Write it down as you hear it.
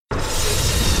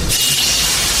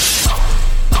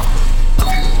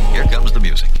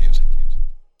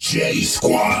J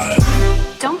Squad.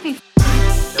 Don't be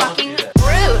fucking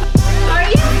rude. Are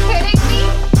you kidding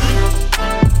me?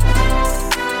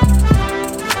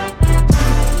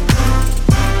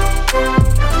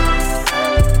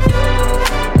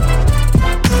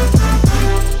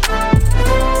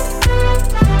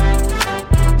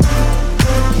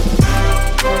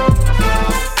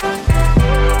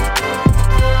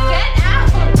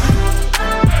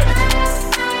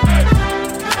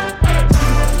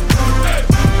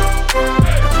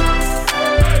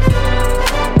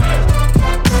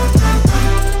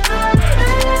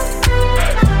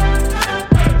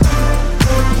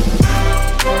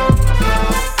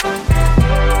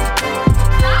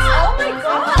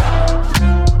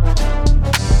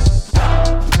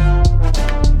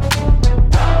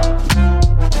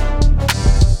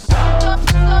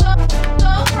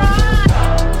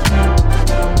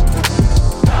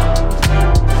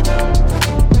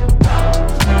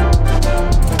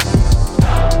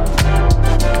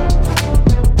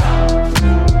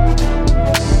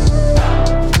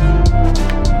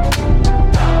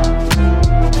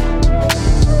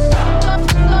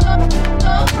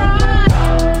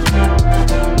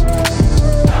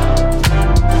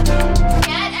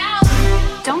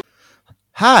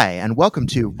 Hi, and welcome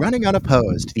to Running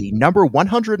Unopposed, the number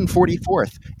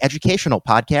 144th educational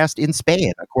podcast in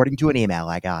Spain, according to an email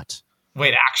I got.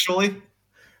 Wait, actually?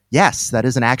 Yes, that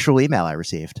is an actual email I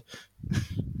received.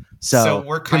 So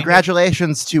we're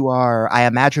congratulations to our, I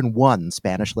imagine, one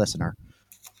Spanish listener.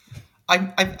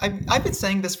 I've been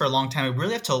saying this for a long time. We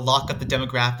really have to lock up the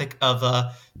demographic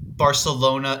of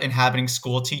Barcelona inhabiting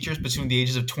school teachers between the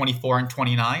ages of 24 and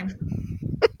 29.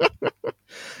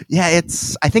 Yeah,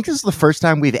 I think this is the first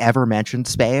time we've ever mentioned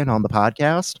Spain on the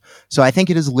podcast. So I think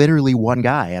it is literally one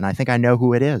guy, and I think I know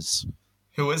who it is.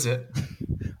 Who is it?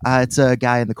 It's a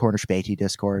guy in the Corner Spatey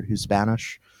Discord who's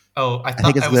Spanish. Oh, I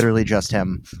think it's literally just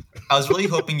him. I was really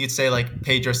hoping you'd say like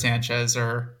Pedro Sanchez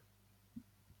or...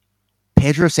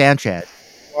 Pedro Sanchez,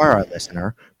 if you are our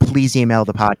listener, please email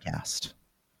the podcast.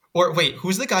 Or wait,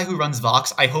 who's the guy who runs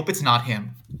Vox? I hope it's not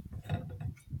him.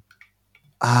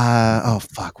 Oh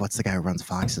fuck! What's the guy who runs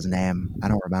Fox's name? I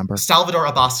don't remember. Salvador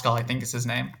Abascal, I think is his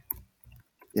name.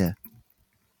 Yeah.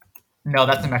 No,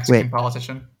 that's a Mexican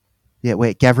politician. Yeah,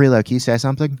 wait, Gavrilo, can you say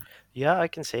something? Yeah, I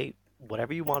can say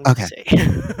whatever you want me to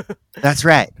say. That's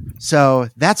right. So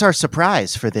that's our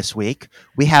surprise for this week.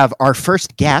 We have our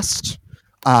first guest,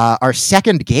 our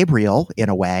second Gabriel, in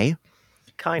a way,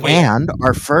 and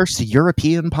our first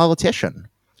European politician.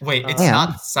 Wait, it's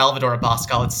not Salvador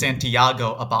Abascal, it's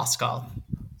Santiago Abascal.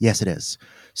 Yes, it is.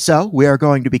 So we are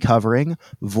going to be covering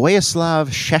Vojislav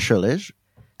Šešelj,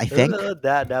 I think.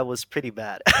 That was pretty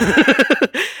bad.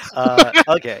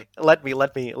 Okay, let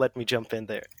me jump in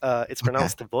there. It's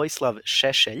pronounced Vojislav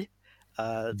Šešelj.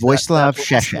 Vojislav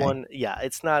Šešelj. Yeah,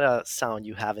 it's not a sound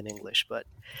you have in English, but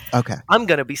okay. I'm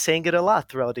gonna be saying it a lot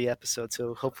throughout the episode,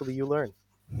 so hopefully you learn.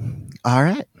 All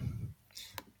right.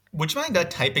 Would you mind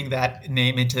typing that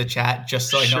name into the chat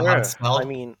just so I know how it's spelled? I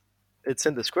mean, it's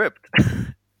in the script.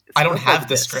 I don't have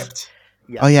the script.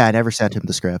 Yeah. Oh yeah, I never sent him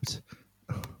the script.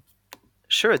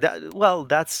 Sure.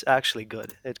 That's actually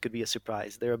good. It could be a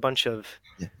surprise. There are a bunch of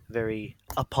very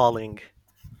appalling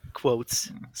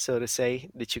quotes, so to say,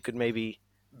 that you could maybe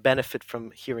benefit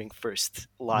from hearing first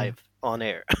live on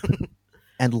air.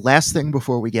 And last thing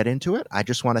before we get into it, I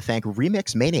just want to thank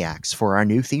Remix Maniacs for our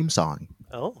new theme song.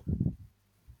 Oh.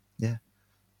 Yeah.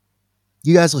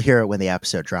 You guys will hear it when the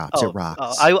episode drops. It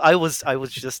rocks. I was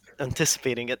just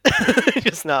anticipating it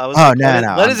just now. I was no.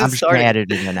 I'm just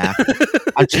editing it in after.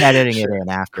 I'm just editing it in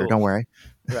after. Cool. Don't worry.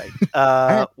 Right.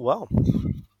 Right. Well.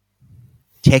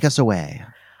 Take us away.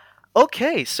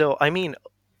 Okay. So, I mean,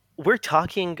 we're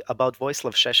talking about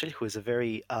Vojislav Šešelj, who is a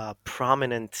very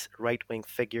prominent right-wing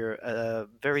figure,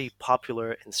 very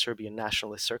popular in Serbian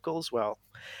nationalist circles. Well,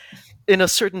 in a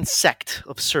certain sect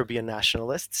of Serbian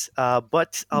nationalists.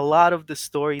 But a lot of the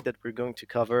story that we're going to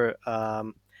cover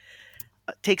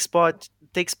takes part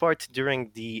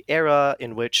during the era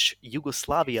in which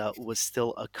Yugoslavia was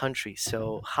still a country.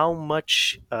 So how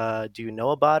much do you know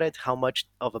about it? How much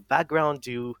of a background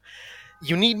do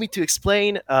you need me to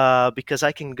explain? Because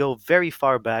I can go very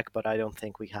far back, but I don't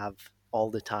think we have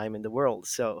all the time in the world.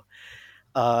 So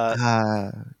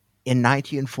in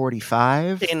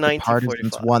 1945, the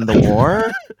partisans won the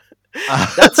war.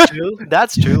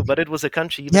 That's true, but it was a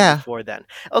country even before then.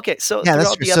 Okay, so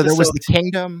that's true. So there was the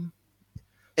kingdom.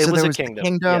 It was there a was kingdom. The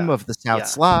kingdom of the South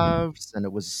Slavs, and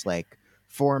it was like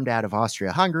formed out of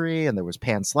Austria-Hungary, and there was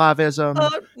Pan-Slavism.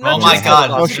 Oh my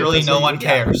God! Surely no one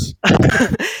cares.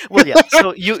 Well, yeah.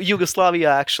 So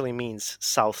Yugoslavia actually means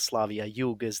South Slavia.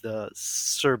 Yug is the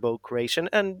Serbo-Croatian,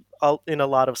 and in a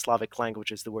lot of Slavic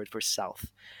languages, the word for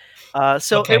south.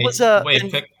 So Okay, it was a wait,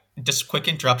 quick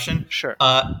interruption. Sure.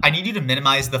 I need you to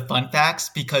minimize the fun facts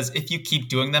because if you keep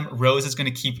doing them, Rose is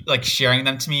going to keep like sharing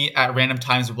them to me at random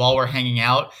times while we're hanging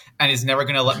out, and is never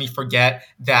going to let me forget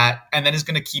that, and then is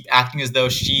going to keep acting as though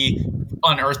she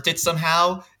unearthed it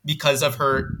somehow because of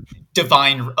her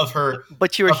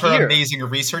But you're her here. amazing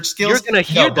research skills. You're gonna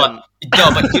hear them.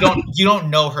 But you don't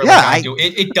know her Yeah, like I do.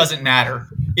 It doesn't matter.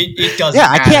 It doesn't Yeah,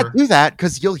 I matter. can't do that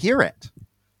because you'll hear it.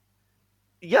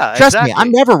 Yeah, Trust exactly. me,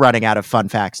 I'm never running out of fun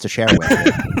facts to share with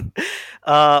you.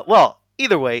 Well,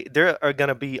 either way, there are going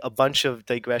to be a bunch of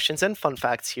digressions and fun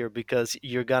facts here because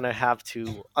you're going to have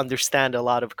to understand a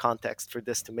lot of context for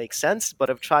this to make sense. But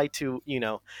I've tried to,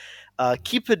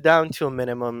 keep it down to a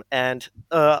minimum. And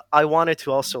I wanted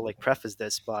to also like preface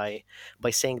this by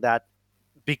saying that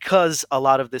because a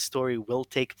lot of this story will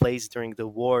take place during the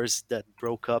wars that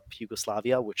broke up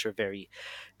Yugoslavia, which are very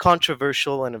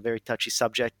controversial and a very touchy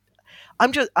subject,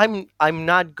 I'm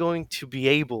not going to be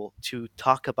able to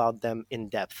talk about them in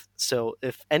depth. So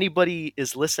if anybody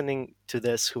is listening to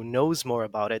this who knows more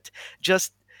about it,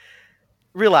 just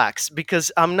relax because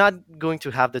I'm not going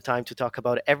to have the time to talk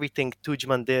about everything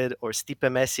Tudjman did or Stipe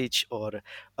Mesic or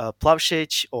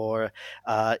Plavšić or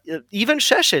even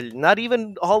Šešelj, not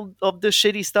even all of the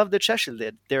shitty stuff that Šešelj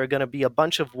did. There are going to be a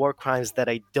bunch of war crimes that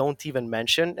I don't even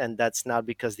mention, and that's not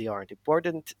because they aren't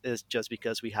important. It's just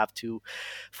because we have to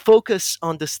focus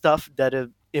on the stuff that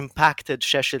impacted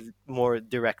Šešelj more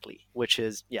directly, which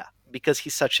is, because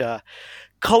he's such a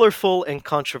colorful and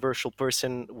controversial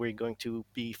person, we're going to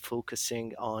be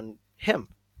focusing on him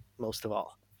most of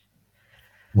all.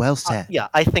 Well said.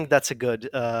 I think that's a good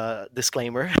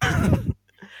disclaimer.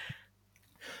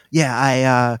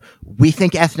 Yeah, we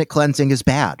think ethnic cleansing is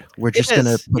bad. We're just going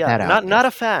to put that out. Not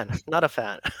a fan. Not a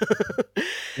fan.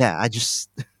 Yeah,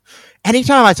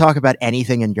 anytime I talk about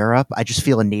anything in Europe, I just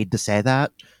feel a need to say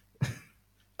that.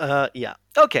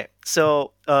 Okay.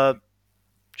 So,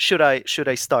 should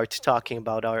I start talking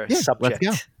about our subject?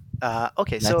 Let's go.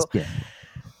 Okay.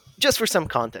 Just for some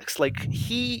context, like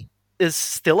he is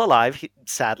still alive.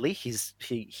 Sadly, he's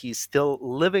still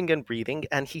living and breathing,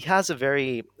 and he has a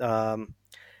very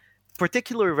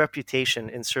particular reputation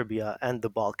in Serbia and the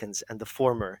Balkans and the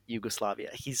former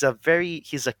Yugoslavia. He's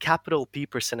a capital P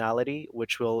personality,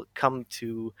 which will come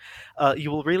to, you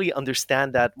will really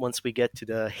understand that once we get to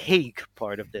the Hague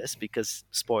part of this, because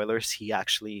spoilers, he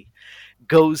actually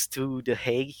goes to the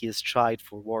Hague. He is tried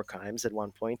for war crimes at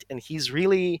one point, and he's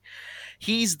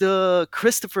the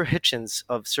Christopher Hitchens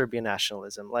of Serbian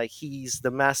nationalism. Like, he's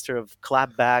the master of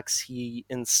clapbacks. He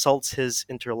insults his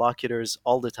interlocutors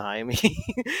all the time.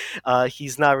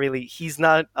 He's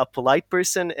not a polite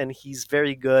person, and he's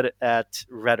very good at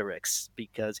rhetorics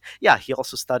because, he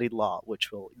also studied law,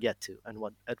 which we'll get to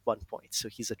at one point. So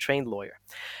he's a trained lawyer.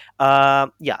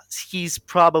 He's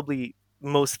probably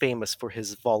most famous for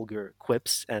his vulgar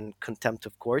quips and contempt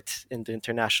of court in the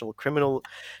International Criminal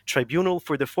Tribunal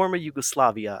for the former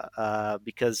Yugoslavia,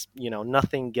 because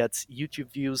nothing gets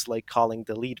YouTube views like calling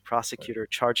the lead prosecutor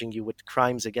charging you with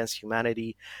crimes against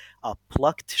humanity a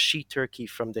plucked she turkey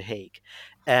from The Hague.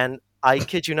 And I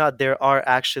kid you not, there are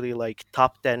actually like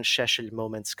top 10 Šešelj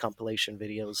moments compilation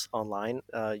videos online.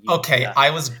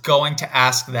 I was going to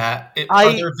ask that.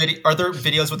 Are there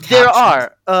videos with captions? There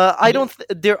are.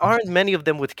 There aren't many of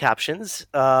them with captions.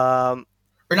 Or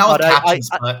not with captions,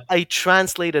 but I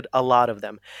translated a lot of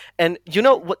them. And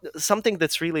something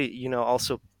that's really,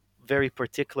 also very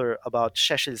particular about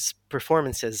Šešelj's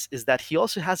performances is that he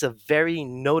also has a very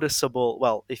noticeable,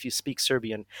 well, if you speak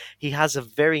Serbian, he has a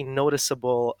very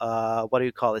noticeable,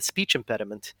 speech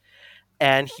impediment.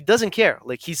 And he doesn't care.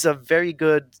 Like, he's a very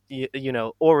good,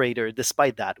 orator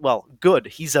despite that. Well, good.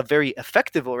 He's a very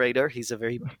effective orator. He's a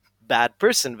very bad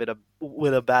person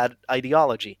with a bad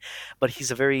ideology, but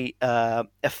he's a very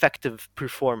effective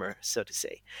performer, so to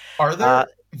say. Are there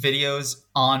videos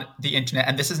on the internet,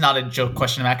 and this is not a joke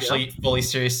question, I'm actually fully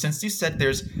serious, since you said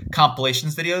there's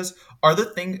compilations videos, are there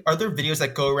videos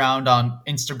that go around on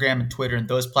Instagram and Twitter and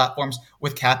those platforms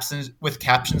with captions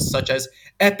such as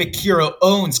 "Epic hero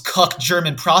owns cuck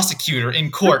German prosecutor in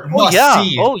court,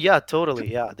 see"?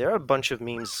 Totally. There are a bunch of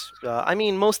memes.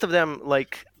 Most of them,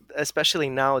 like, especially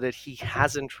now that he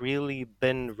hasn't really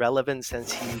been relevant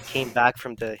since he came back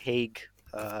from The Hague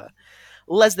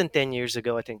less than 10 years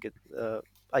ago. I think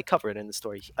I cover it in the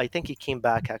story. I think he came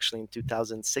back actually in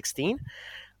 2016.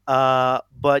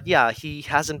 But he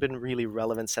hasn't been really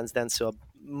relevant since then. So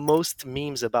most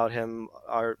memes about him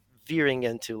are veering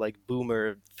into like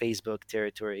boomer Facebook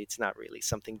territory. It's not really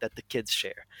something that the kids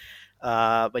share.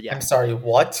 But yeah. I'm sorry,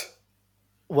 what?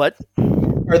 What?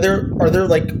 Are there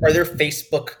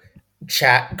Facebook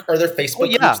Yeah, groups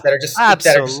that are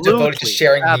just devoted to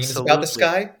sharing memes about this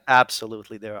guy?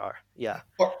 Absolutely, there are. Yeah.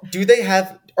 Or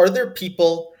are there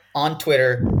people on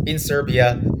Twitter in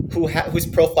Serbia whose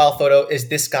profile photo is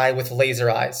this guy with laser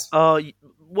eyes?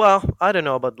 Well, I don't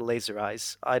know about the laser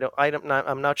eyes.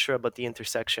 I'm not sure about the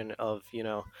intersection of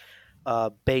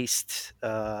based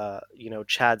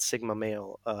Chad Sigma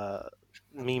male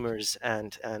memers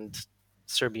and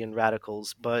Serbian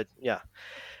radicals, but yeah,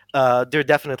 there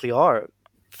definitely are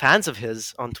fans of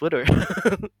his on Twitter.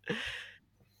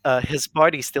 His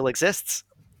party still exists.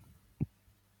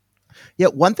 Yeah,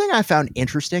 one thing I found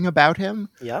interesting about him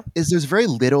is there's very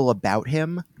little about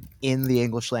him in the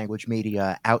English language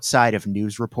media outside of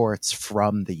news reports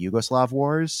from the Yugoslav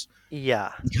wars.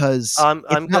 Yeah. Because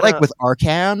it's not like with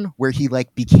Arkan, where he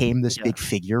like became this big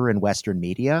figure in Western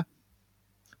media.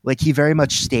 Like he very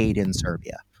much stayed in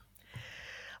Serbia.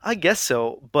 I guess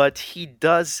so, but he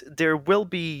does. There will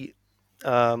be.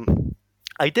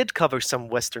 I did cover some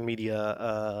Western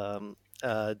media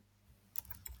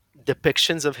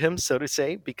depictions of him, so to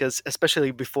say, because especially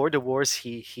before the wars,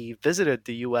 he visited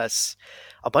the U.S.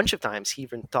 a bunch of times. He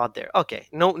even taught there. Okay,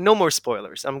 no more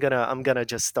spoilers. I'm gonna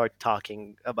just start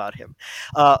talking about him.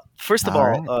 First of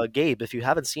all, Gabe, if you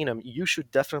haven't seen him, you should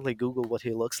definitely Google what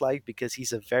he looks like, because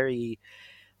he's a very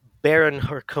Baron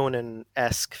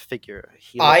Harkonnen-esque figure.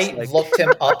 Looked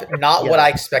him up, not what I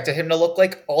expected him to look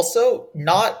like. Also,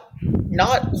 not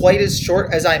quite as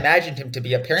short as I imagined him to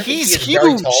be. Apparently, he's huge.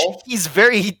 Very tall. He's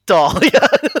very tall. Yeah.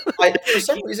 For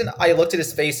some reason, I looked at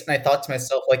his face and I thought to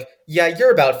myself, like, yeah,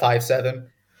 you're about 5'7".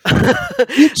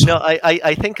 No,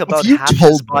 I think about half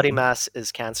his body mass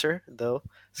is cancer, though.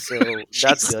 So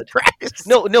that's good. Christ.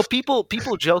 No,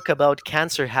 people joke about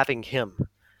cancer having him.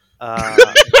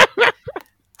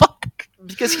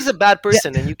 Because he's a bad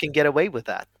person and you can get away with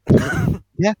that.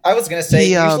 Yeah, I was gonna say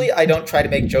usually I don't try to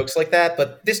make jokes like that,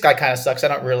 but this guy kind of sucks. I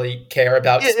don't really care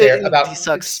about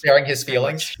sparing his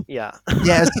feelings. Yeah.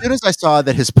 Yeah, as soon as I saw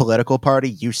that his political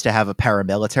party used to have a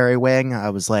paramilitary wing,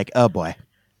 I was like, oh boy.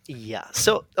 Yeah.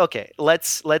 So okay,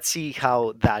 let's see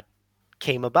how that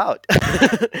came about.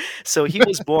 So he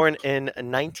was born in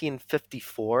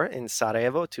 1954 in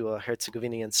Sarajevo to a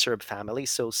Herzegovinian Serb family.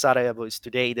 So Sarajevo is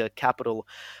today the capital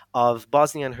of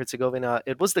Bosnia and Herzegovina.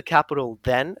 It was the capital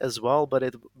then as well,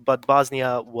 but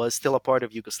Bosnia was still a part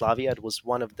of Yugoslavia. It was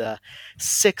one of the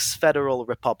 6 federal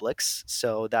republics.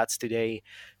 So that's today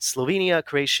Slovenia,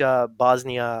 Croatia,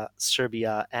 Bosnia,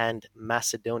 Serbia, and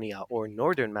Macedonia, or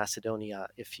Northern Macedonia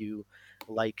if you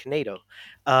like NATO.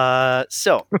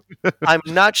 So I'm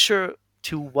not sure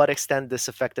to what extent this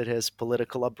affected his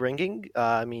political upbringing.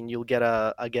 I mean, you'll get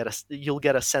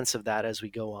a sense of that as we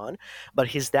go on. But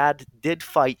his dad did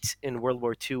fight in World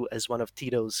War II as one of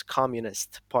Tito's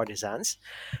communist partisans,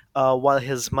 while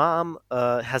his mom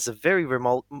has a very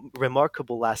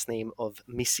remarkable last name of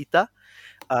Misita.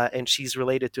 And she's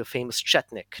related to a famous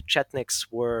Chetnik. Chetniks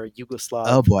were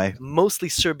Yugoslav, mostly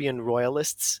Serbian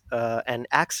royalists and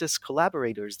Axis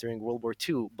collaborators during World War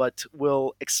II. But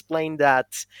we'll explain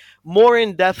that more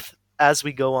in depth as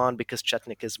we go on, because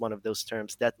Chetnik is one of those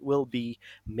terms that will be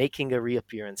making a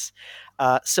reappearance.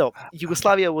 So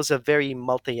Yugoslavia was a very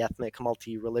multi-ethnic,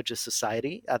 multi-religious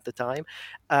society at the time.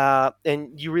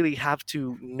 And you really have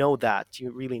to know that.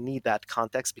 You really need that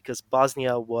context, because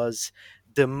Bosnia was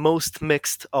the most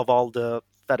mixed of all the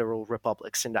federal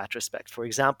republics in that respect. For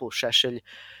example, Šešelj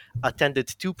attended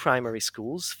 2 primary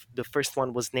schools. The first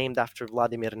one was named after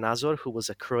Vladimir Nazor, who was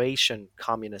a Croatian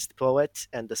communist poet,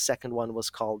 and the second one was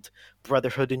called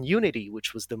Brotherhood and Unity,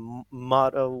 which was the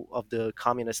motto of the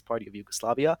Communist Party of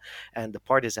Yugoslavia and the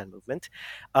partisan movement.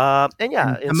 And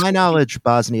yeah, to my knowledge,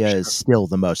 Bosnia is still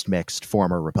the most mixed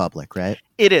former republic, right?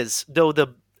 It is, though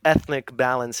the ethnic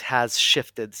balance has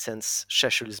shifted since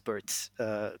Šešelj's birth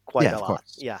quite a lot.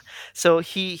 Course. Yeah. So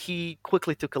he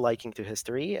quickly took a liking to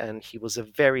history, and he was a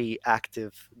very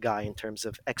active guy in terms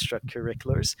of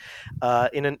extracurriculars.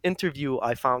 In an interview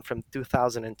I found from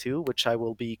 2002, which I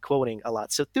will be quoting a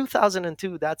lot. So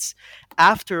 2002, that's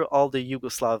after all the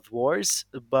Yugoslav wars,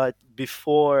 but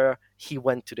before he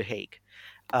went to The Hague.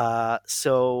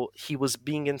 So he was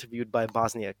being interviewed by a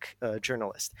Bosniak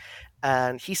journalist.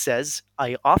 And he says,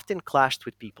 I often clashed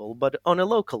with people, but on a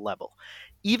local level.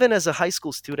 Even as a high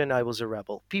school student, I was a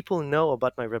rebel. People know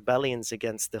about my rebellions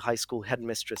against the high school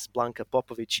headmistress Blanka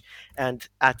Popović and,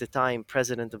 at the time,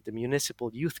 president of the Municipal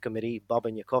Youth Committee,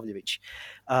 Boban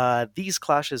Jakovljević. These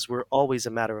clashes were always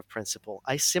a matter of principle.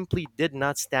 I simply did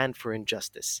not stand for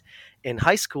injustice. In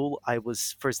high school, I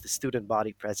was first the student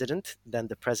body president, then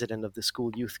the president of the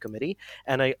school youth committee,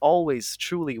 and I always,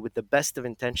 truly, with the best of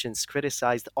intentions,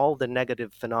 criticized all the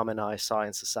negative phenomena I saw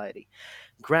in society.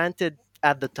 Granted,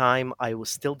 at the time, I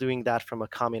was still doing that from a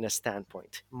communist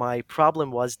standpoint. My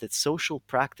problem was that social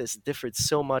practice differed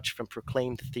so much from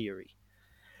proclaimed theory.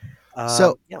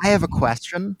 So I have a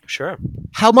question. Sure.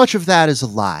 How much of that is a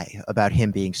lie about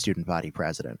him being student body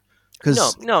president?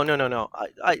 No.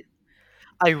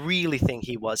 I really think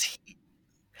he was.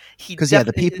 Because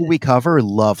the people we cover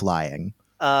love lying.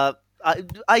 I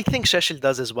think Šešelj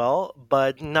does as well,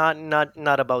 but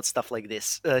not about stuff like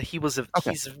this.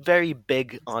 He's very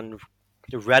big on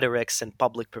the rhetorics and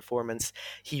public performance.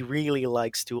 He really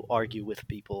likes to argue with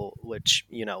people, which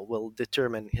will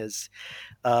determine his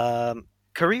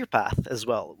career path as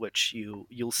well, which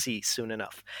you'll see soon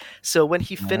enough. So when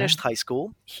he finished high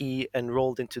school, he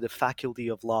enrolled into the Faculty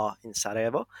of Law in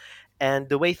Sarajevo. And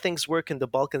the way things work in the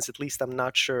Balkans, at least I'm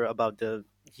not sure about the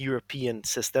European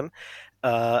system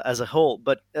as a whole,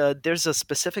 but there's a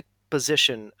specific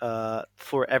position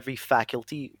for every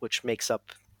faculty which makes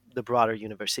up the broader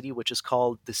university, which is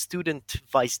called the student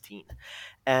vice dean.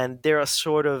 And they're a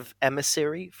sort of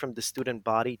emissary from the student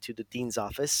body to the dean's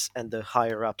office and the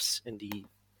higher ups in the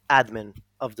admin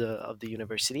of the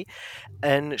university.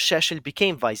 And Šešelj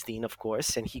became vice dean, of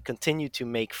course, and he continued to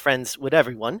make friends with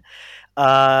everyone.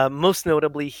 Most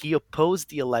notably, he opposed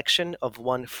the election of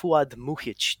one Fuad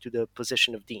Muhić to the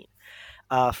position of dean.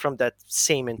 From that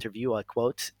same interview, I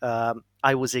quote,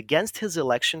 I was against his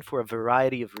election for a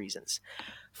variety of reasons.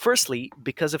 Firstly,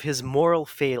 because of his moral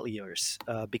failures,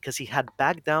 because he had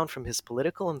backed down from his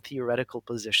political and theoretical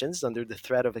positions under the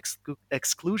threat of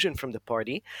exclusion from the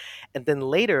party, and then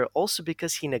later also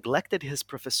because he neglected his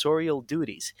professorial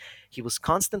duties. He was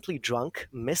constantly drunk,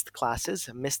 missed classes,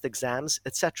 missed exams,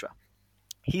 etc.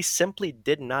 He simply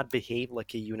did not behave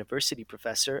like a university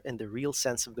professor in the real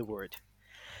sense of the word.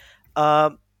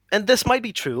 And this might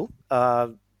be true.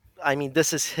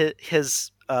 This is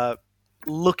his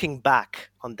looking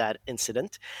back on that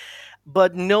incident.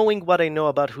 But knowing what I know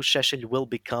about who Šešelj will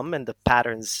become and the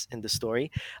patterns in the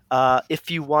story, if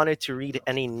you wanted to read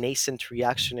any nascent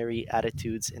reactionary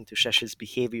attitudes into Šešelj's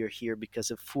behavior here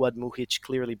because of Fuad Muhić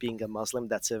clearly being a Muslim,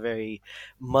 that's a very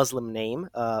Muslim name,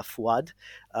 Fuad.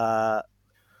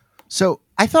 So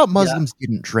I thought Muslims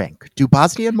didn't drink. Do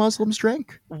Bosnian Muslims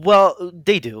drink? Well,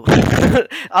 they do.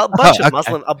 a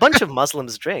bunch of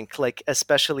Muslims drink, like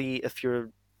especially if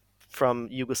you're from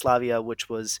Yugoslavia, which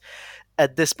was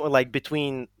at this point, like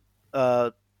between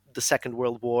the Second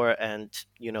World War and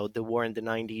the war in the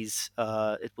 90s,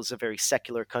 it was a very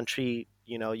secular country.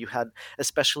 You had,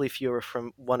 especially if you were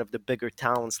from one of the bigger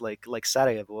towns like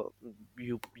Sarajevo,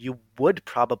 you would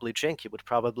probably drink. You would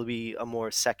probably be a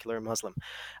more secular Muslim.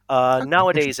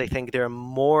 Nowadays, I think there are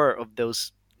more of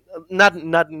those.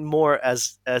 Not more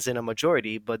as in a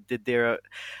majority, but there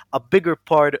a bigger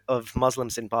part of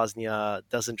Muslims in Bosnia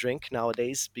doesn't drink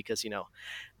nowadays because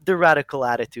the radical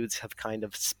attitudes have kind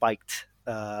of spiked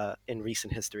in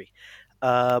recent history.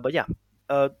 But yeah,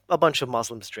 a bunch of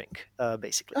Muslims drink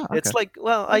basically. Oh, okay. It's like,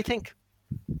 well, I think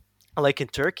like in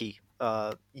Turkey,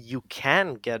 you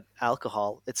can get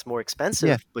alcohol. It's more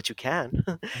expensive, but you can.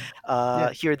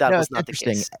 Here that was not the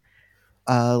case.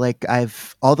 All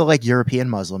the European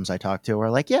Muslims I talked to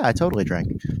are like, yeah, I totally drank.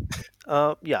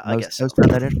 I guess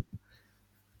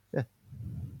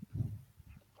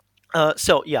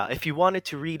so. If you wanted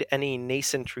to read any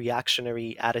nascent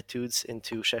reactionary attitudes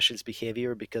into Šešelj's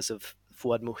behavior because of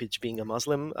Fuad Muhić being a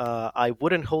Muslim, I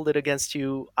wouldn't hold it against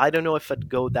you. I don't know if I'd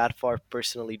go that far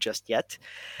personally just yet.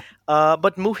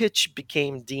 But Muhić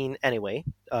became dean anyway.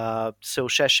 So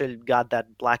Šešelj got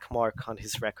that black mark on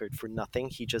his record for nothing.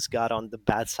 He just got on the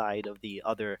bad side of the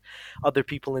other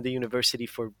people in the university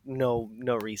for no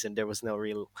reason. There was no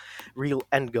real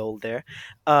end goal there.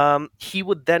 He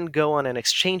would then go on an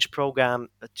exchange program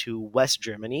to West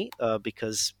Germany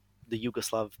because the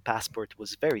Yugoslav passport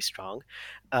was very strong,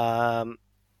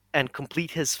 and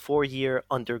complete his 4-year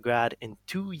undergrad in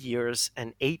 2 years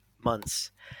and 8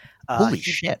 months. Holy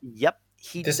shit. Yep.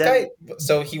 Guy,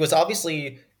 so he was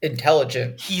obviously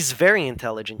intelligent. He's very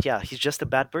intelligent, yeah. He's just a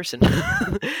bad person.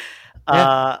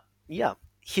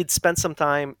 He'd spent some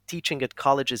time teaching at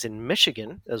colleges in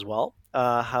Michigan as well.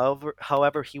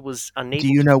 However, he was unable to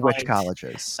Do you know which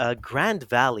colleges? Grand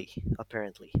Valley,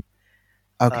 apparently.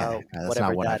 Okay, that's whatever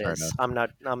not what that I've heard is. of.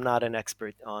 I'm not an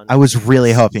expert on. I was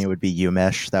really hoping it would be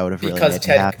Umish. That would have really Because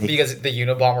made me happy. because the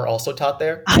Unabomber also taught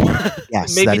there.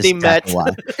 Yes, Maybe that is they exactly met.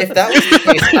 why. If that was the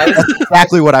case, I was, That's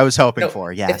exactly what I was hoping no,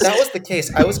 for. if Yes. that was the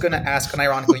case, I was going to ask,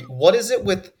 unironically, what is it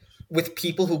with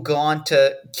people who go on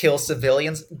to kill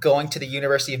civilians going to the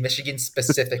University of Michigan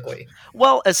specifically?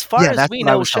 Well, as far Yeah, as that's we what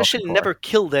I know, was hoping Šešelj for. never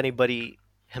killed anybody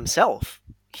himself.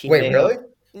 He Wait, may really? have-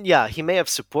 yeah, he may have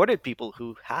supported people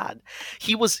who had.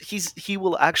 He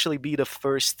will actually be the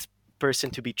first person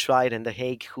to be tried in The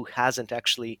Hague who hasn't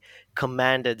actually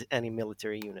commanded any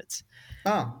military units.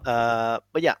 Oh,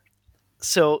 But yeah,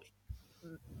 so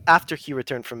after he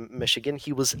returned from Michigan,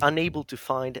 he was unable to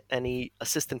find any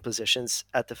assistant positions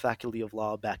at the Faculty of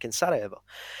Law back in Sarajevo.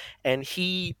 And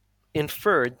he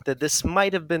inferred that this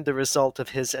might have been the result of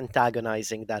his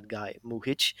antagonizing that guy,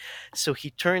 Muhić. So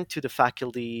he turned to the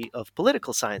Faculty of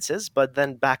Political Sciences, but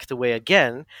then backed away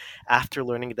again after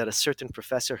learning that a certain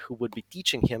professor who would be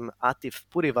teaching him, Atif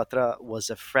Purivatra, was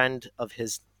a friend of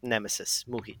his nemesis,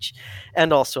 Muhić,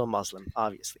 and also a Muslim,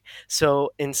 obviously.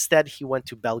 So instead, he went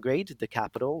to Belgrade, the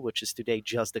capital, which is today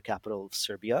just the capital of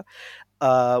Serbia,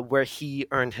 where he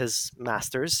earned his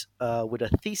master's with a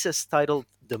thesis titled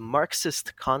 "The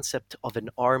Marxist Concept of an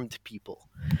Armed People."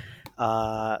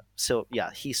 So yeah,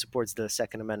 he supports the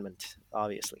Second Amendment,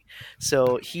 obviously.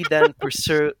 So he then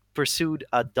pursued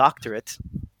a doctorate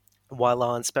while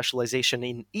on specialization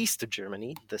in East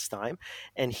Germany this time,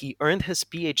 and he earned his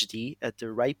PhD at the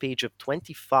ripe age of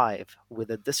 25 with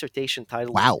a dissertation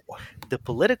titled Wow. "The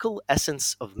Political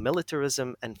Essence of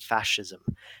Militarism and Fascism,"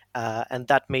 and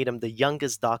that made him the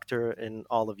youngest doctor in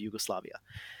all of Yugoslavia.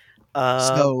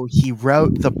 So he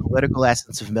wrote The Political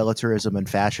Essence of Militarism and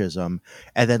Fascism,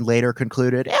 and then later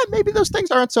concluded, maybe those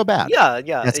things aren't so bad. Yeah.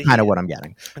 That's kind of what I'm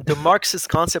getting. The Marxist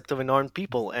concept of an armed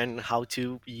people and how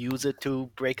to use it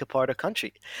to break apart a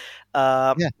country.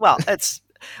 Well,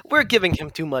 we're giving him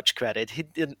too much credit. He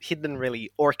didn't really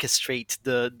orchestrate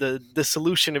the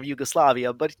solution of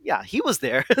Yugoslavia, but yeah, he was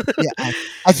there. Yeah,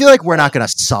 I feel like we're not going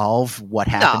to solve what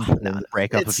happened in the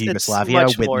breakup of Yugoslavia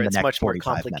it's within the it's next much more 45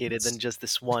 complicated minutes. than just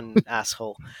this one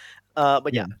asshole.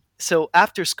 But yeah, so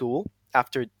after school,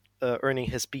 after earning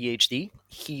his PhD,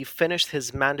 he finished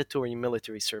his mandatory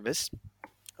military service.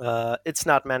 It's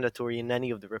not mandatory in any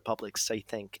of the republics, I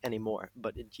think, anymore,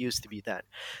 but it used to be then.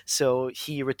 So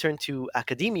he returned to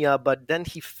academia, but then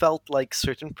he felt like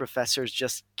certain professors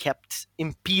just kept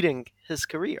impeding his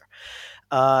career.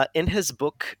 In his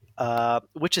book,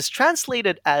 which is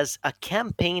translated as A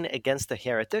Campaign Against a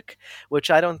Heretic,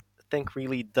 which I don't think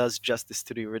really does justice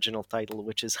to the original title,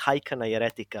 which is Haika na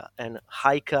Heretika. And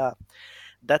Haika,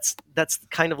 that's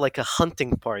kind of like a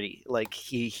hunting party. Like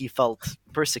he felt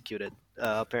persecuted.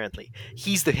 Apparently,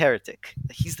 he's the heretic.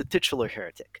 He's the titular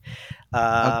heretic.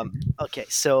 Okay,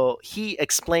 so he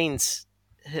explains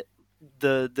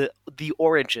the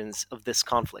origins of this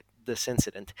conflict, this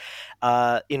incident,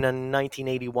 in a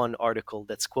 1981 article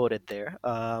that's quoted there.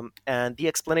 And the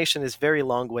explanation is very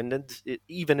long-winded.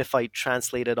 Even if I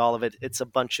translated all of it, it's a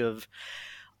bunch of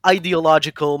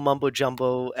ideological mumbo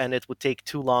jumbo, and it would take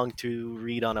too long to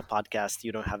read on a podcast.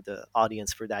 You don't have the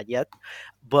audience for that yet.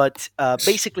 But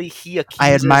basically, he accuses.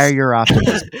 I admire your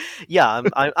optimism. Yeah,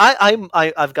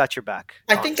 I've got your back.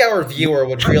 I think our viewer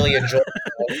would really enjoy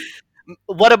it.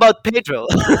 What about Pedro?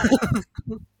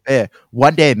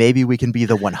 One day, maybe we can be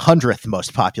the 100th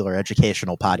most popular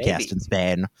educational podcast in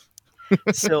Spain.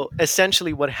 So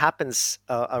essentially what happens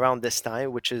around this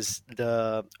time, which is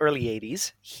the early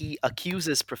 80s, he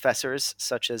accuses professors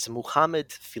such as Muhammad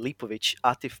Filipović,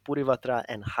 Atif Purivatra,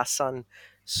 and Hasan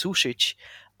Sušić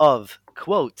of,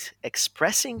 quote,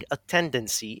 expressing a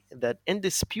tendency that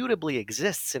indisputably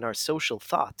exists in our social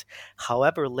thought,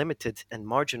 however limited and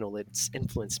marginal its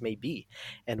influence may be,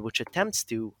 and which attempts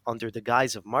to, under the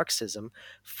guise of Marxism,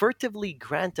 furtively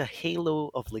grant a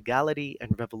halo of legality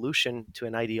and revolution to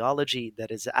an ideology that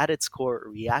is at its core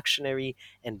reactionary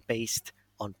and based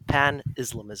on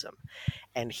pan-Islamism.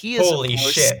 And he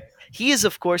is,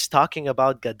 of course, talking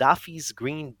about Gaddafi's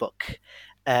Green Book.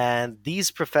 And these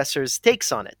professors'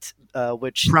 takes on it,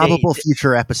 which probable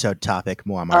future episode topic,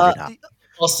 Muammar Gaddafi.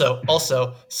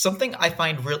 Also, something I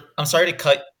find I'm sorry to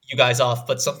cut you guys off,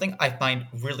 but something I find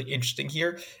really interesting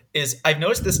here is I've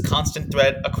noticed this constant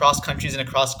thread across countries and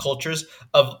across cultures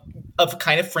of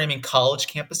kind of framing college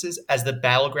campuses as the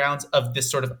battlegrounds of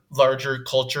this sort of larger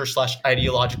culture /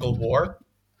 ideological war.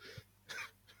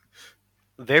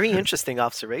 Very interesting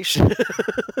observation.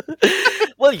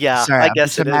 Well, yeah, sorry, I I'm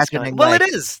guess just it is. Well, it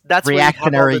is. That's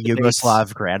reactionary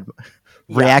Yugoslav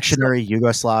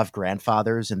Yugoslav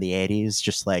grandfathers in the 80s,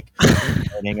 just like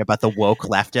complaining about the woke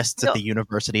leftists No. at the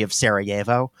University of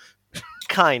Sarajevo.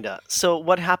 Kinda. So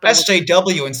what happened?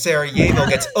 SJW in Sarajevo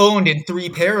gets owned in 3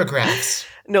 paragraphs.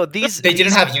 No, They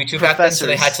didn't have YouTube back then, so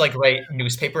they had to write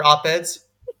newspaper op-eds.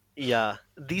 Yeah,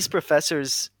 these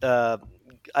professors,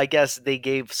 I guess they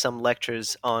gave some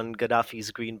lectures on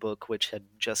Gaddafi's Green Book, which had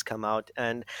just come out,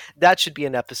 and that should be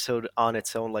an episode on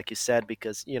its own, like you said,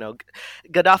 because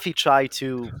Gaddafi tried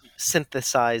to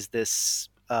synthesize this,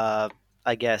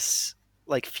 I guess,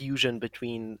 like fusion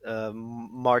between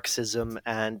Marxism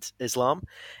and Islam,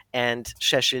 and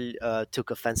Šešelj took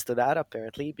offense to that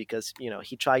apparently because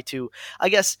he tried to, I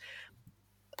guess.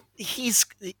 He's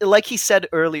like he said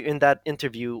earlier in that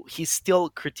interview, he's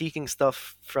still critiquing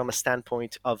stuff from a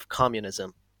standpoint of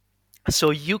communism.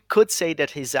 So you could say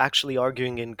that he's actually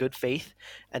arguing in good faith,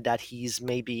 and that he's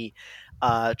maybe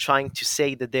trying to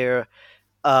say that they're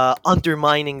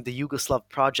undermining the Yugoslav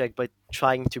project by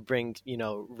trying to bring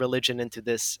religion into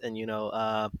this and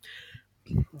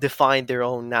define their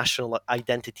own national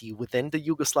identity within the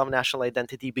Yugoslav national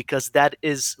identity, because that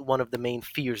is one of the main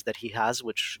fears that he has,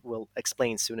 which we'll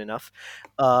explain soon enough.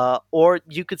 Or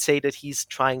you could say that he's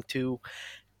trying to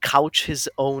couch his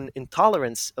own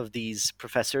intolerance of these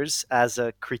professors as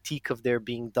a critique of their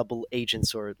being double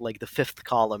agents, or like the fifth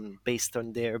column, based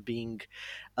on their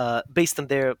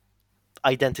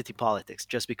identity politics,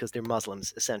 just because they're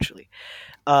Muslims, essentially.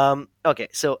 Okay,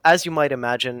 so as you might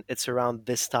imagine, it's around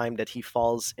this time that he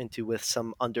falls into with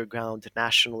some underground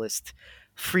nationalist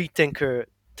free thinker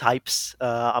types.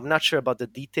 I'm not sure about the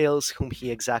details, whom he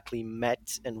exactly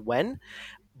met and when,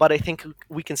 but I think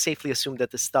we can safely assume that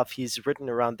the stuff he's written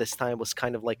around this time was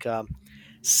kind of like a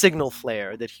signal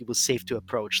flare that he was safe to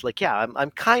approach. Like, yeah, I'm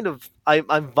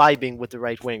vibing with the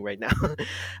right wing right now.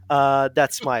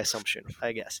 That's my assumption,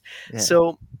 I guess. Yeah.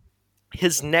 So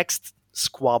his next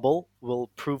squabble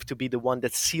will prove to be the one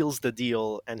that seals the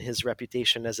deal and his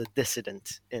reputation as a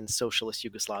dissident in socialist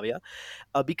Yugoslavia.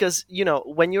 Because,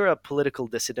 when you're a political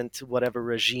dissident, whatever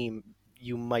regime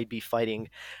you might be fighting,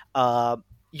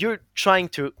 you're trying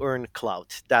to earn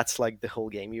clout. That's like the whole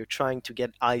game. You're trying to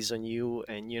get eyes on you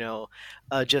and,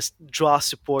 just draw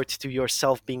support to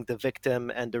yourself being the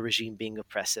victim and the regime being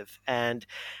oppressive. And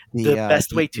the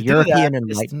best way to do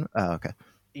that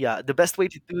Yeah, the best way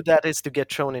to do that is to get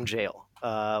thrown in jail,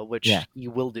 which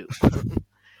you will do.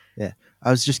 Yeah,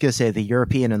 I was just going to say the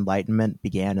European Enlightenment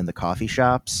began in the coffee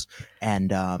shops,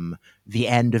 and the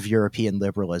end of European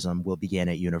liberalism will begin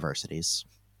at universities.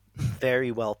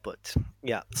 Very well put.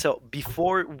 Yeah. So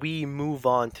before we move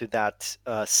on to that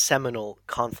seminal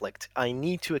conflict, I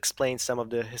need to explain some of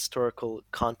the historical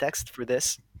context for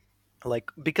this,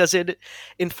 because it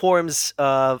informs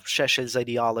Šešelj's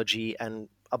ideology and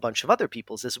a bunch of other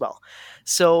people's as well.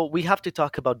 So we have to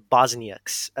talk about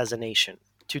Bosniaks as a nation.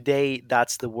 Today,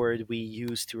 that's the word we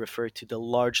use to refer to the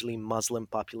largely Muslim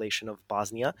population of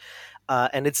Bosnia.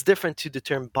 And it's different to the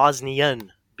term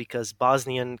Bosnian, because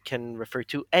Bosnian can refer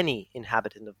to any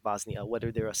inhabitant of Bosnia,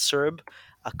 whether they're a Serb,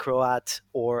 a Croat,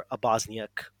 or a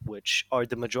Bosniak, which are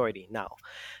the majority now.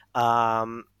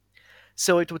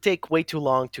 So it would take way too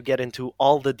long to get into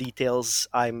all the details.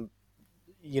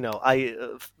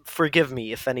 Forgive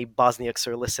me if any Bosniaks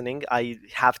are listening. I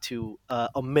have to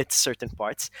omit certain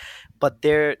parts, but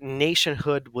their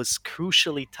nationhood was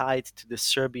crucially tied to the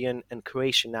Serbian and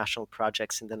Croatian national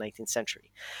projects in the 19th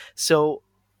century. So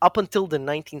up until the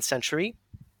 19th century,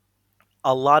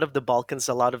 a lot of the Balkans,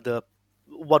 a lot of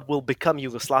what will become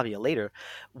Yugoslavia later,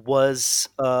 was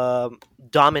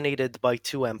dominated by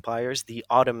two empires: the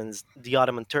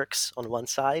Ottoman Turks on one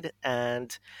side,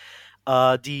 and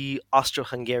the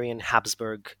Austro-Hungarian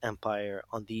Habsburg Empire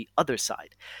on the other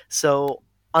side. So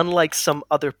unlike some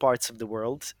other parts of the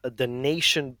world, the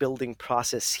nation-building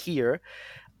process here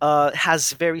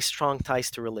has very strong ties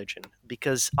to religion,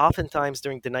 because oftentimes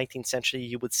during the 19th century,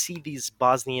 you would see these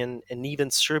Bosnian and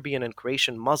even Serbian and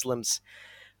Croatian Muslims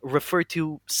referred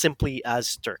to simply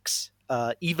as Turks.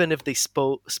 Even if they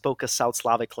spoke a South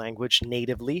Slavic language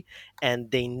natively and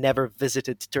they never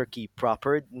visited Turkey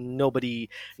proper, nobody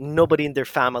in their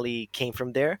family came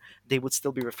from there, they would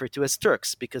still be referred to as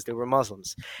Turks because they were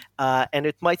Muslims. And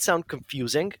it might sound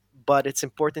confusing, but it's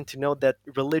important to note that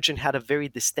religion had a very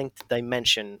distinct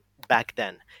dimension back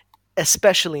then,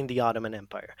 especially in the Ottoman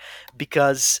Empire,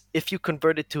 because if you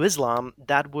converted to Islam,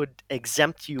 that would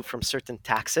exempt you from certain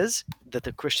taxes that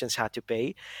the Christians had to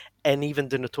pay, and even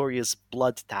the notorious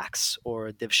blood tax, or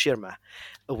devshirme,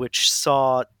 which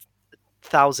saw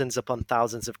thousands upon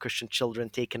thousands of Christian children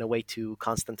taken away to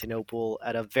Constantinople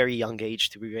at a very young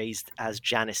age to be raised as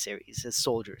janissaries, as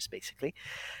soldiers, basically.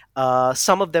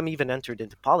 Some of them even entered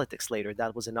into politics later.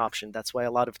 That was an option. That's why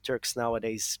a lot of Turks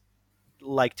nowadays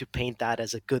like to paint that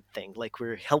as a good thing, like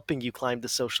we're helping you climb the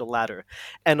social ladder,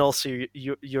 and also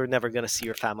you're never going to see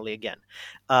your family again.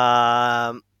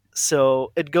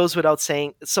 So it goes without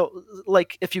saying. So,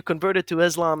 like, if you converted to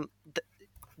Islam,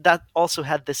 that also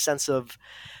had this sense of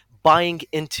buying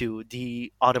into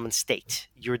the Ottoman state.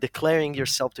 You're declaring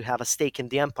yourself to have a stake in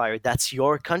the empire. That's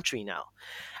your country now.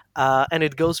 And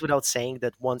it goes without saying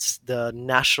that once the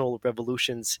national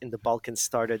revolutions in the Balkans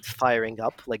started firing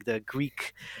up, like the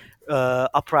Greek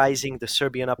uprising, the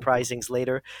Serbian uprisings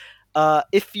later,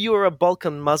 if you're a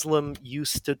Balkan Muslim, you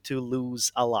stood to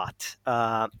lose a lot.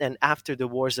 And after the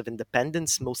wars of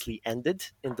independence mostly ended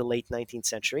in the late 19th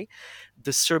century,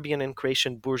 the Serbian and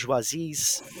Croatian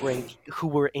bourgeoisies who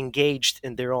were engaged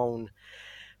in their own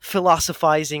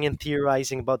philosophizing and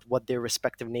theorizing about what their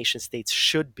respective nation states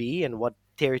should be and what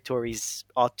territories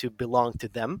ought to belong to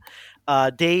them,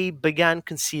 they began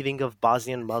conceiving of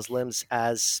Bosnian Muslims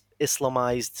as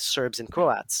Islamized Serbs and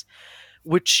Croats,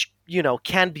 which,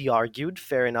 can be argued,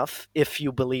 fair enough, if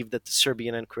you believe that the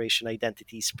Serbian and Croatian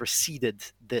identities preceded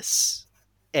this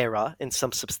era in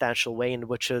some substantial way in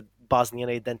which a Bosnian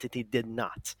identity did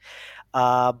not.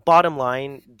 Bottom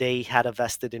line, they had a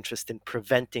vested interest in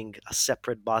preventing a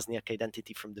separate Bosniak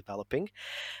identity from developing.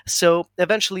 So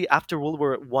eventually, after World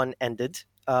War I ended,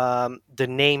 the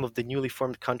name of the newly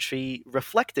formed country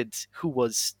reflected who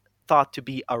was thought to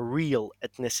be a real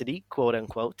ethnicity, quote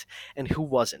unquote, and who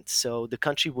wasn't. So the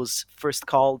country was first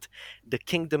called the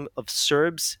Kingdom of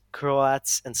Serbs,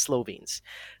 Croats, and Slovenes.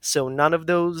 So none of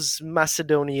those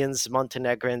Macedonians,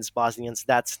 Montenegrins, Bosnians,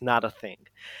 that's not a thing.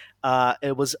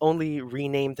 It was only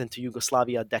renamed into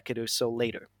Yugoslavia a decade or so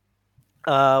later.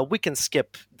 We can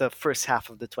skip the first half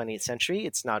of the 20th century.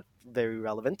 It's not very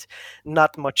relevant.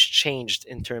 Not much changed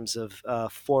in terms of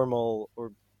formal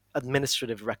or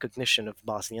administrative recognition of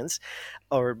Bosnians,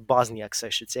 or Bosniaks, I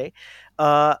should say.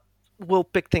 We'll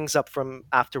pick things up from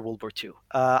after World War II.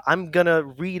 I'm going to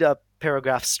read a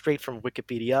paragraph straight from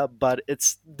Wikipedia, but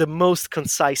it's the most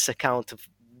concise account of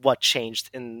what changed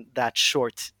in that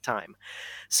short time.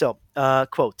 So,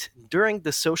 quote, during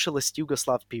the socialist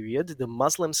Yugoslav period, the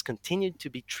Muslims continued to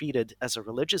be treated as a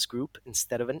religious group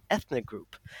instead of an ethnic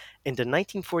group. In the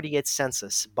 1948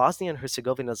 census, Bosnia and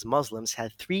Herzegovina's Muslims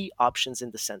had three options in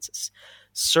the census: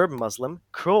 Serb Muslim,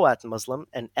 Croat Muslim,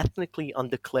 and ethnically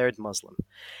undeclared Muslim.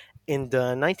 In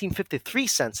the 1953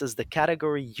 census, the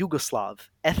category Yugoslav,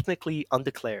 ethnically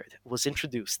undeclared, was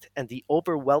introduced, and the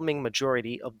overwhelming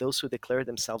majority of those who declared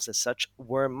themselves as such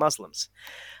were Muslims.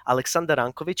 Aleksandar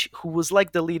Ranković, who was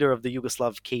like the leader of the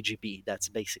Yugoslav KGB, that's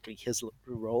basically his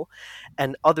role,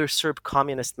 and other Serb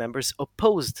communist members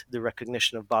opposed the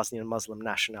recognition of Bosnian Muslim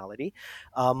nationality.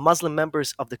 Muslim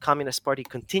members of the Communist Party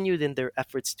continued in their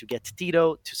efforts to get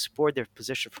Tito to support their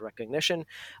position for recognition.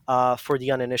 For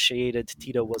the uninitiated,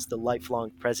 Tito was the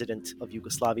lifelong president of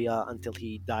Yugoslavia until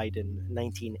he died in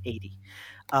 1980.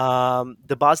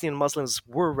 The Bosnian Muslims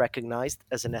were recognized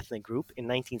as an ethnic group in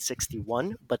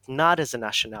 1961, but not as a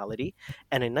nationality.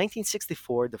 And in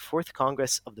 1964, the Fourth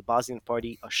Congress of the Bosnian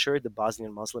Party assured the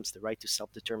Bosnian Muslims the right to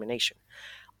self-determination.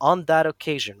 On that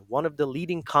occasion, one of the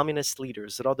leading communist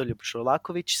leaders, Rodoljub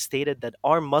Šolaković, stated that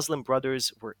our Muslim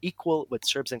brothers were equal with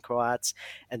Serbs and Croats,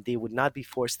 and they would not be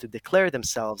forced to declare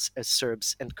themselves as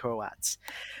Serbs and Croats.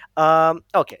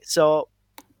 Okay, so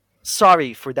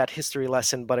sorry for that history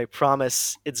lesson, but I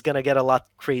promise it's going to get a lot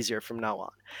crazier from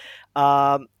now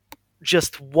on.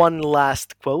 Just one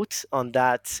last quote on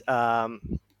that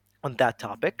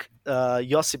topic.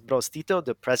 Josip Broz Tito,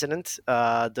 the president,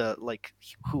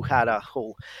 who had a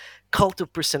whole cult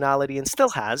of personality and still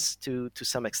has to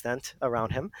some extent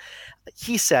around him,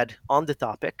 he said on the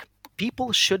topic,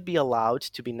 people should be allowed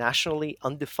to be nationally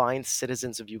undefined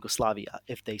citizens of Yugoslavia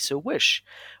if they so wish,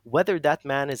 whether that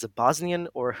man is a Bosnian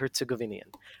or a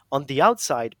Herzegovinian. On the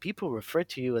outside, people refer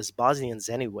to you as Bosnians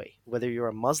anyway, whether you're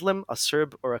a Muslim, a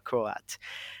Serb, or a Croat.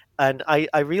 And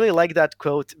I really like that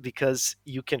quote because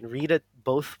you can read it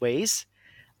both ways.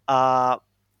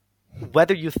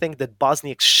 Whether you think that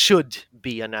Bosniaks should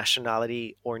be a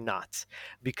nationality or not,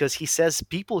 because he says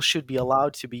people should be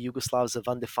allowed to be Yugoslavs of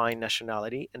undefined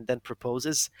nationality, and then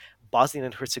proposes Bosnian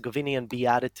and Herzegovinian be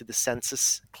added to the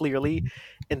census clearly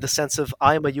in the sense of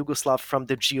I am a Yugoslav from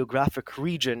the geographic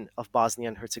region of Bosnia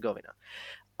and Herzegovina.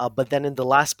 But then in the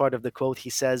last part of the quote, he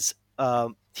says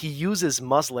he uses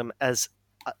Muslim as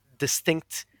a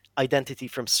distinct identity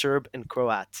from Serb and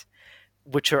Croat,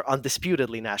 which are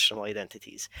undisputedly national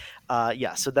identities.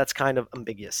 So that's kind of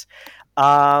ambiguous.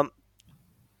 I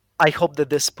hope that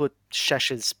this put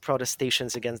Šešelj's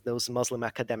protestations against those Muslim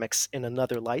academics in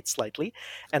another light slightly.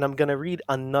 And I'm going to read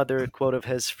another quote of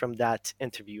his from that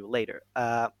interview later.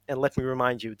 And let me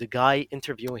remind you, the guy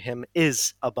interviewing him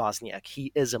is a Bosniak.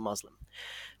 He is a Muslim.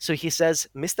 So he says,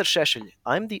 Mr. Šešelj,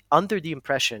 I'm under the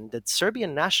impression that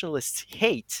Serbian nationalists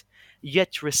hate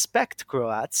yet respect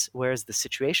Croats, whereas the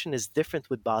situation is different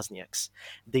with Bosniaks.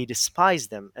 They despise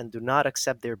them and do not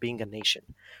accept their being a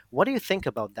nation. What do you think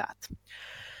about that?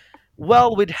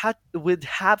 Well, we'd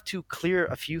have to clear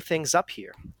a few things up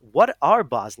here. What are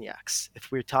Bosniaks?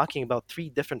 If we're talking about three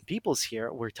different peoples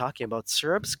here, we're talking about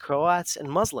Serbs, Croats, and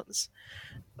Muslims.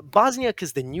 Bosniak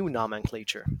is the new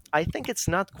nomenclature. I think it's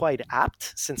not quite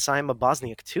apt, since I'm a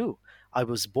Bosniak too. I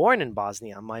was born in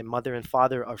Bosnia. My mother and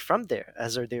father are from there,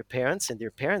 as are their parents and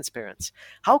their parents' parents.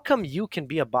 How come you can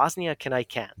be a Bosniak and I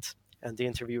can't? And the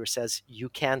interviewer says, you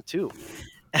can too.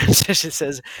 And she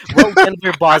says, well, then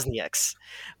we're Bosniaks.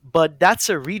 But that's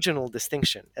a regional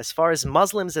distinction. As far as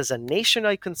Muslims as a nation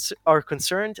are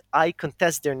concerned, I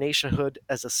contest their nationhood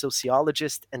as a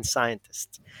sociologist and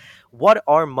scientist. What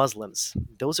are Muslims?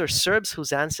 Those are Serbs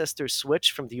whose ancestors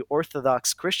switched from the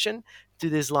Orthodox Christian to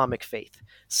the Islamic faith,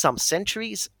 some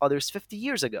centuries, others 50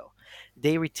 years ago.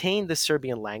 They retain the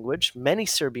Serbian language, many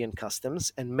Serbian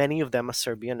customs, and many of them a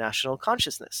Serbian national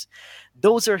consciousness.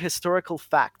 Those are historical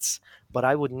facts, but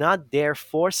I would not dare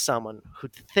force someone who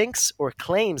thinks or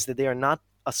claims that they are not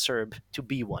a Serb to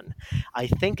be one. I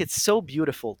think it's so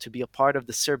beautiful to be a part of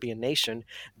the Serbian nation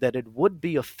that it would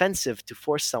be offensive to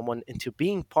force someone into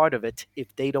being part of it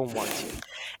if they don't want to.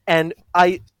 And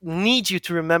I need you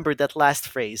to remember that last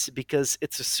phrase because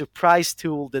it's a surprise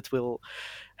tool that we'll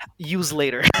use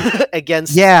later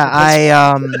against.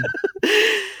 Yeah,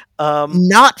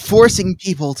 not forcing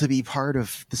people to be part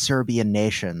of the Serbian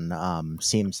nation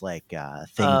seems like a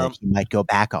thing that you might go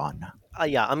back on.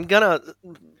 Yeah, I'm gonna.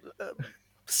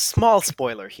 Small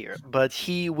spoiler here, but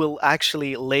he will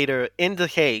actually later in The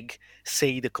Hague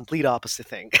say the complete opposite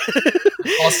thing.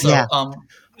 Also, Yeah.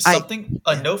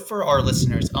 A note for our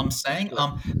listeners, saying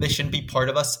they shouldn't be part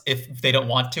of us if they don't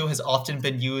want to has often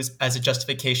been used as a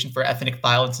justification for ethnic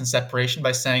violence and separation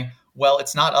by saying, well,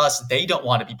 it's not us, they don't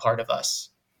want to be part of us.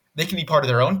 They can be part of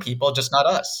their own people, just not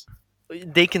us.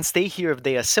 They can stay here if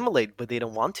they assimilate, but they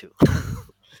don't want to.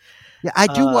 Yeah, I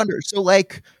do wonder. So,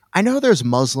 like, I know there's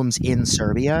Muslims in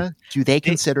Serbia. Do they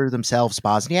consider themselves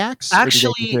Bosniaks?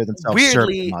 Actually, or do they consider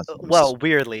themselves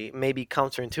weirdly, maybe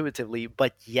counterintuitively,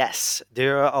 but yes,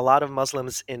 there are a lot of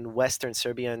Muslims in Western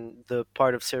Serbia and the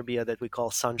part of Serbia that we call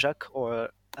Sanjak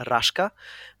or Raška.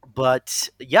 But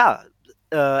yeah,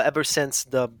 ever since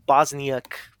the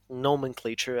Bosniak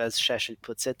nomenclature, as Šešelj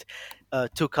puts it,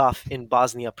 took off in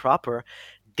Bosnia proper,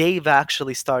 they've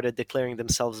actually started declaring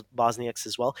themselves Bosniaks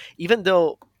as well, even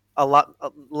though a lot,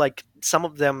 like some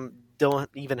of them don't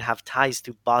even have ties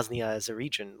to Bosnia as a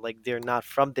region. Like they're not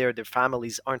from there, their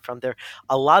families aren't from there.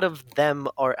 A lot of them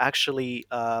are actually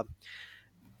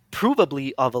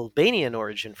provably of Albanian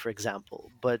origin, for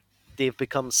example, but they've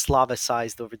become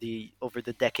Slavicized over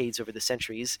the decades, over the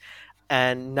centuries,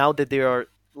 and now that they are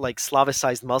like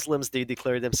Slavicized Muslims, they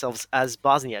declare themselves as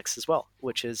Bosniaks as well,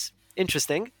 which is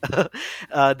interesting.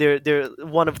 They're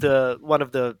one of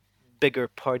the bigger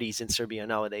parties in Serbia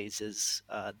nowadays is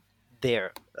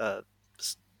their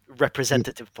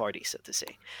representative party, so to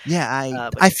say. Yeah,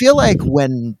 I feel like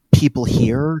when people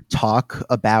here talk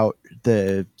about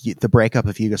the breakup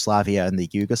of Yugoslavia and the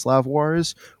Yugoslav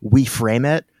wars, we frame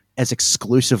it as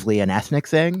exclusively an ethnic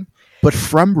thing. But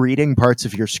from reading parts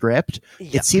of your script,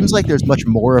 it seems like there's much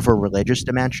more of a religious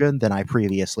dimension than I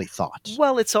previously thought.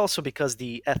 Well, it's also because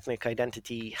the ethnic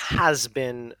identity has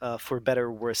been, for better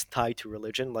or worse, tied to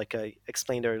religion, like I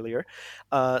explained earlier.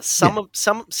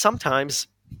 Sometimes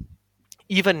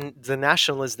even the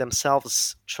nationalists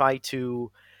themselves try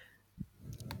to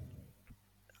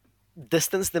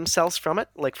distance themselves from it.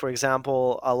 Like, for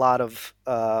example, a lot of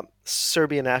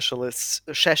Serbian nationalists,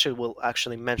 Šešelj will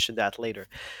actually mention that later,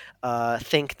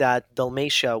 think that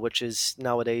Dalmatia, which is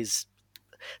nowadays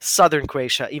Southern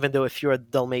Croatia, even though if you're a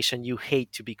Dalmatian, you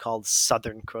hate to be called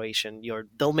Southern Croatian, you're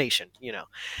Dalmatian, you know.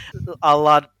 A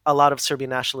lot of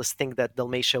Serbian nationalists think that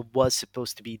Dalmatia was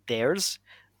supposed to be theirs,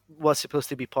 was supposed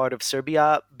to be part of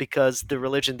Serbia because the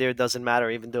religion there doesn't matter,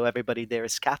 even though everybody there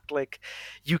is Catholic.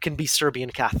 You can be Serbian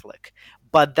Catholic.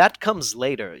 But that comes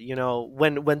later, you know,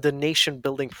 when the nation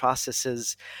building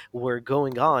processes were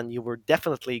going on, you were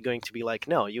definitely going to be like,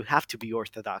 no, you have to be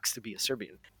Orthodox to be a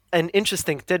Serbian. An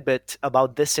interesting tidbit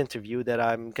about this interview that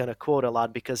I'm going to quote a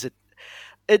lot because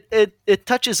it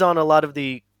touches on a lot of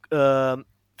the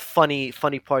funny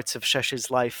parts of Šešelj's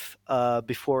life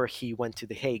before he went to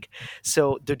The Hague.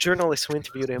 So the journalist who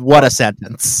interviewed him, What a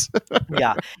sentence.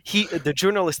 yeah, the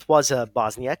journalist was a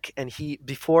Bosniak, and he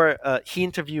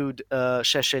interviewed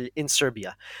Šešelj in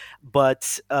Serbia,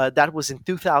 but that was in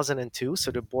 2002,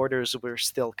 so the borders were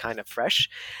still kind of fresh,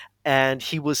 and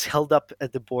he was held up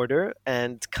at the border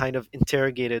and kind of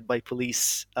interrogated by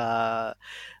police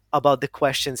about the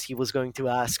questions he was going to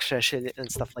ask Šešelj and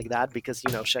stuff like that, because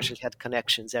Šešelj had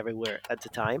connections everywhere at the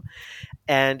time.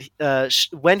 And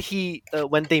when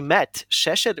they met,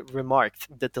 Šešelj remarked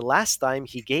that the last time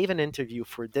he gave an interview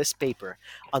for this paper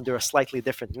under a slightly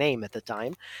different name at the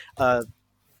time,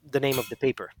 the name of the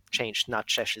paper changed, not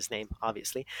Šešelj's name,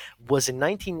 obviously, was in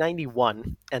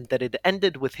 1991, and that it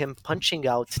ended with him punching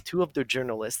out two of the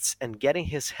journalists and getting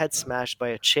his head smashed by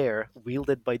a chair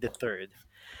wielded by the third.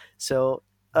 So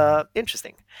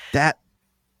interesting. That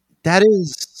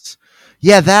is,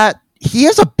 that he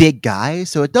is a big guy,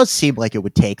 so it does seem like it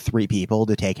would take three people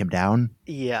to take him down.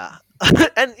 Yeah.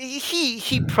 And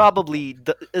he probably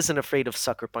isn't afraid of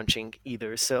sucker punching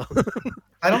either, so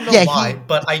I don't know why,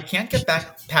 but I can't get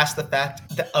back past the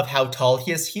fact of how tall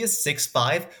he is. He is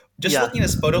 6'5". Just looking at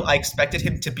his photo, I expected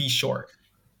him to be short.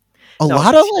 A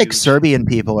lot of Serbian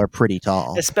people are pretty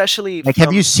tall, especially.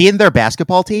 Have you seen their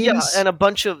basketball teams? Yeah, and a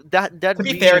bunch of that. To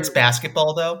be fair, it's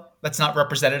basketball though. That's not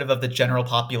representative of the general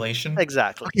population.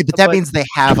 Exactly. Okay, but that means they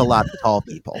have a lot of tall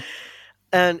people,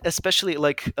 and especially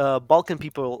Balkan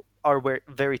people are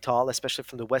very tall, especially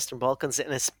from the Western Balkans,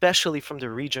 and especially from the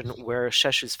region where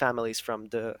Šešelj's family is from,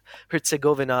 the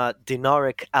Herzegovina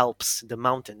Dinaric Alps, the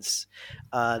mountains.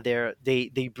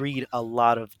 They breed a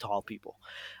lot of tall people.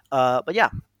 But yeah,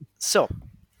 so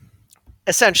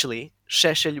essentially,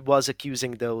 Šešelj was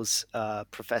accusing those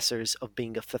professors of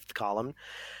being a fifth column.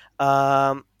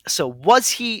 So was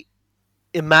he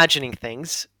imagining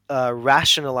things,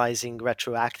 rationalizing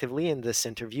retroactively in this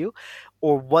interview,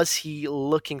 or was he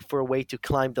looking for a way to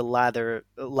climb the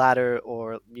ladder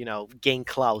or gain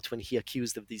clout when he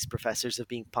accused of these professors of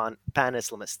being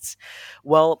pan-Islamists?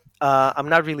 Well, I'm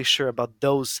not really sure about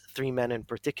those three men in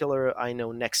particular. I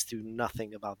know next to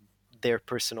nothing about their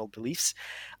personal beliefs,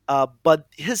 but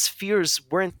his fears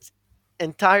weren't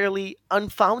entirely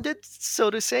unfounded,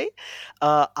 so to say.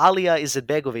 Alija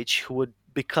Izetbegović, who would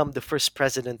become the first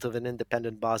president of an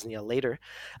independent Bosnia later,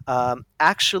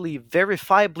 actually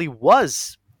verifiably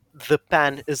was the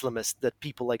pan-Islamist that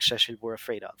people like Šešelj were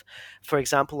afraid of. For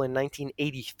example, in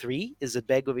 1983,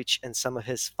 Izetbegović and some of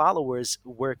his followers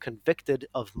were convicted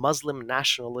of Muslim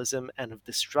nationalism and of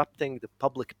disrupting the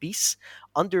public peace,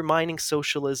 undermining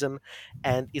socialism,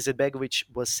 and Izetbegović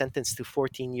was sentenced to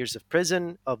 14 years of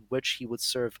prison, of which he would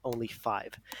serve only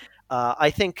 5.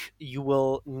 I think you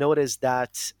will notice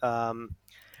that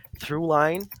through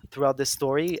line throughout this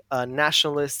story,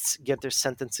 nationalists get their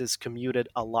sentences commuted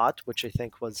a lot, which I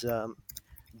think was a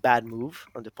bad move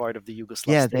on the part of the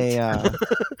Yugoslav state.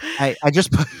 I just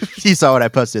you saw what I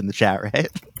posted in the chat, right?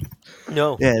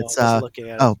 No, it's I wasn't looking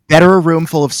at it. Better a room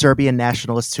full of Serbian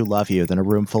nationalists who love you than a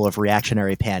room full of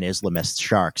reactionary pan-Islamist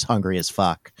sharks hungry as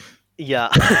fuck. Yeah.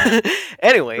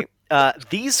 Anyway,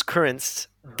 these currents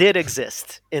did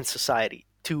exist in society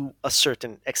to a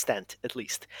certain extent, at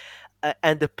least.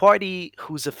 And the party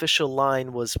whose official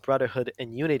line was brotherhood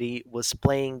and unity was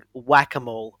playing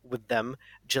whack-a-mole with them,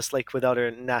 just like with other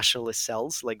nationalist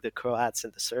cells, like the Croats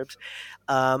and the Serbs.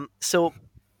 So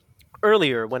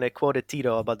earlier, when I quoted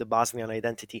Tito about the Bosnian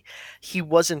identity, he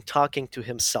wasn't talking to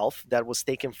himself. That was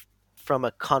taken from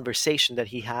a conversation that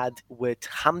he had with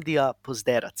Hamdija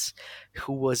Pozderac,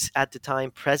 who was at the time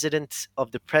president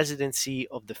of the presidency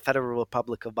of the Federal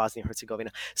Republic of Bosnia and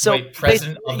Herzegovina. So,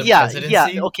 president of the presidency?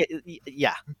 Yeah, okay,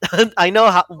 yeah. I know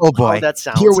how that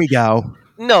sounds. Here we go.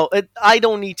 No, I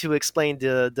don't need to explain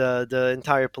the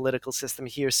entire political system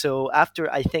here. So after,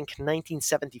 I think,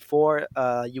 1974,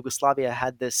 Yugoslavia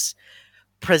had this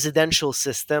presidential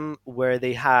system where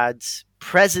they had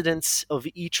presidents of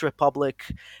each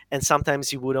republic, and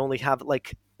sometimes you would only have,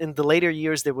 in the later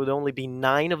years, there would only be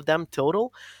 9 of them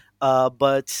total,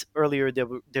 but earlier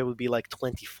there would be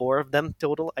 24 of them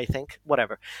total, I think,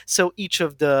 whatever. So each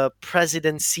of the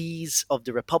presidencies of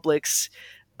the republics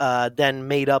then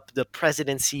made up the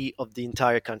presidency of the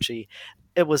entire country.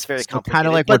 It was very complicated. Kind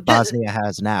of like what Bosnia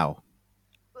has now.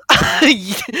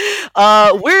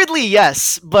 Weirdly,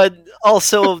 yes, but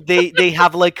also they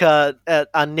have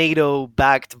a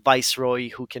NATO-backed viceroy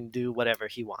who can do whatever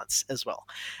he wants as well.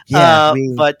 Yeah,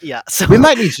 so we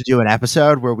might need to do an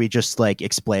episode where we just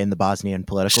explain the Bosnian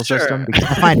political system, because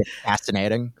I find it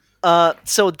fascinating.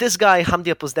 So this guy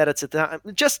Hamdija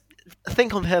Pozderac, just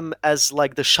think of him as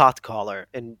the shot caller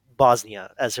in Bosnia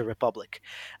as a republic.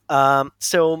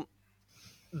 So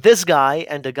this guy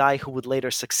and the guy who would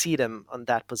later succeed him on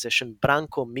that position,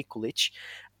 Branko Mikulić,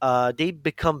 they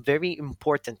become very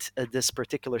important at this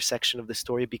particular section of the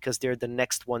story because they're the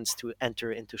next ones to enter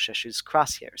into Šešelj's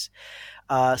crosshairs.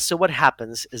 So what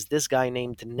happens is this guy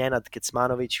named Nenad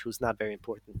Kecmanović, who's not very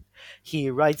important, he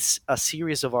writes a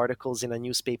series of articles in a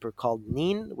newspaper called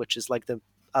NIN, which is like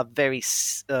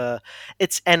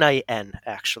it's NIN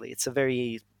actually. It's a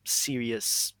very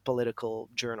serious political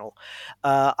journal.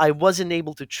 I wasn't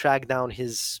able to track down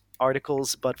his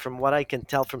articles, but from what I can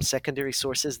tell from secondary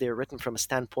sources, they're written from a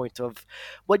standpoint of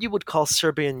what you would call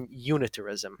Serbian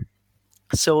unitarism.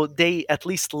 So they at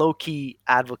least low-key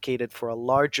advocated for a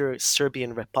larger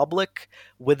Serbian republic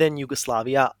within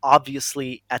Yugoslavia,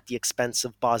 obviously at the expense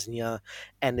of Bosnia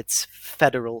and its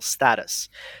federal status.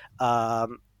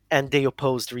 And they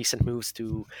opposed recent moves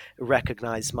to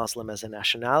recognize Muslim as a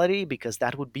nationality because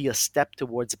that would be a step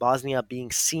towards Bosnia being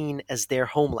seen as their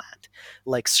homeland.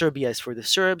 Like Serbia is for the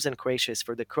Serbs and Croatia is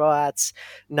for the Croats.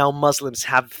 Now Muslims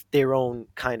have their own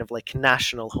kind of like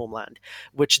national homeland,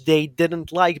 which they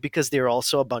didn't like because there are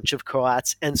also a bunch of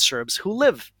Croats and Serbs who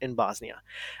live in Bosnia.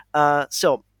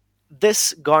 So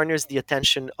this garners the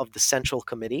attention of the Central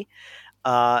Committee.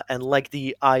 And like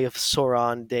the Eye of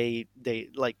Sauron, they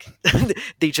like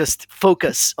they just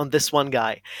focus on this one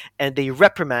guy and they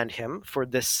reprimand him for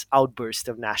this outburst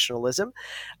of nationalism.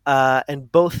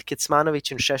 And both Kecmanović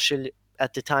and Šešelj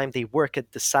at the time they work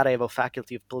at the Sarajevo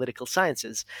Faculty of Political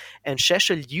Sciences, and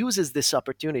Šešelj uses this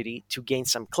opportunity to gain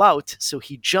some clout. So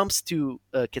he jumps to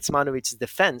Kecmanovic's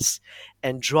defense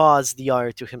and draws the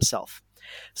ire to himself.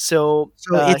 So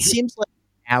it seems like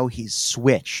now he's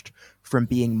switched from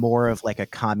being more of like a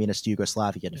communist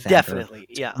Yugoslavia defender, definitely,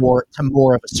 yeah, to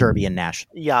more of a Serbian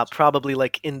national. Yeah, probably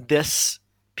like in this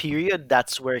period,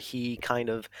 that's where he kind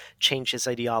of changed his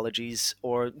ideologies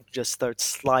or just starts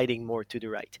sliding more to the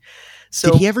right.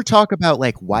 So, did he ever talk about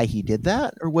like why he did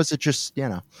that, or was it just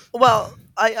Well,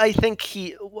 I think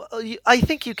I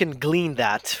think you can glean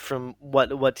that from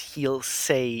what he'll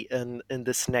say in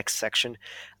this next section.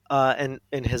 And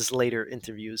in his later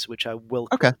interviews, which I will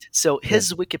quote. So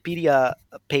his Wikipedia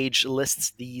page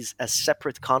lists these as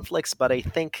separate conflicts, but I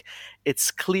think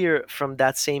it's clear from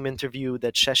that same interview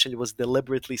that Šešelj was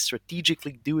deliberately,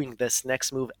 strategically doing this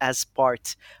next move as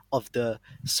part of the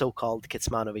so-called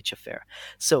Kecmanović affair.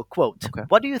 So, quote,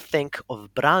 "What do you think of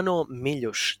Brano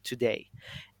Miljuš today?"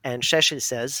 And Šešelj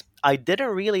says, "I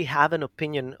didn't really have an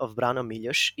opinion of Brano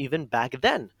Miljuš even back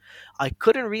then. I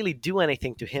couldn't really do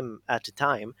anything to him at the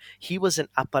time. He was an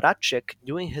apparatchik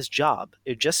doing his job.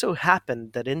 It just so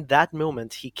happened that in that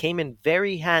moment he came in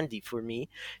very handy for me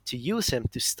to use him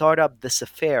to start up this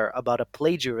affair about a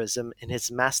plagiarism in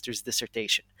his master's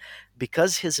dissertation,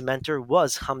 because his mentor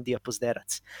was Hamdija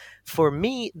Pozderac. For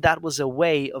me, that was a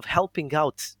way of helping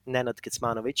out Nenad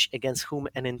Kecmanović, against whom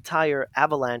an entire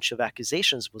avalanche of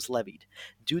accusations was levied,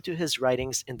 due to his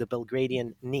writings in the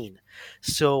Belgradian NIN.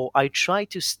 So I tried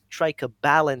to strike a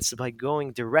balance by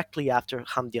going directly after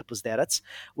Hamdija Pozderac,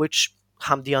 which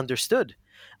Hamdi understood.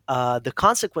 The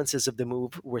consequences of the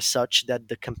move were such that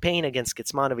the campaign against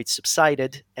Kecmanović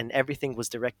subsided and everything was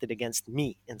directed against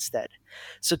me instead."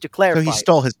 So to clarify... So he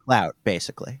stole his clout,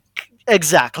 basically.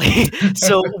 Exactly.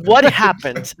 So what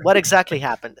happened? What exactly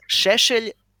happened?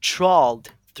 Šešelj trawled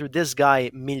through this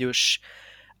guy, Miljuš,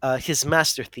 his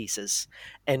master thesis.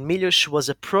 And Miljuš was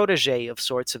a protege of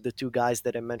sorts of the two guys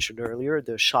that I mentioned earlier,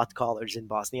 the shot callers in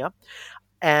Bosnia.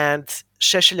 And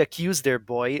Šešelj accused their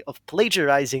boy of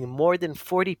plagiarizing more than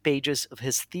 40 pages of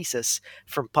his thesis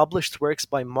from published works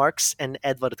by Marx and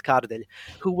Edvard Kardelj,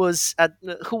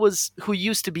 who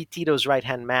used to be Tito's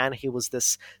right-hand man. He was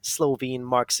this Slovene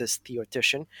Marxist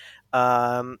theoretician.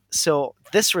 So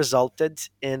this resulted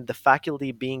in the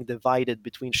faculty being divided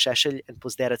between Šešelj and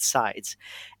Pozderac's sides.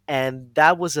 And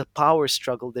that was a power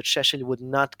struggle that Šešelj would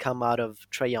not come out of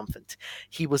triumphant.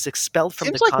 He was expelled from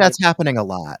Seems the... like that's happening a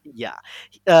lot. Yeah.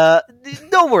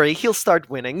 Don't worry, he'll start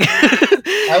winning.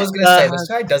 I was going to say, this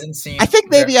guy doesn't seem... I think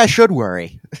maybe I should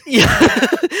worry. Yeah,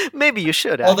 maybe you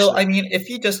should, actually. Although, I mean, if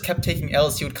he just kept taking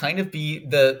L's, he would kind of be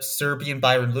the Serbian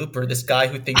Byron Looper, this guy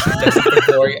who thinks he's destined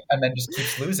for glory and then just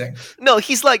keeps losing. No,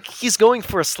 he's going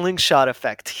for a slingshot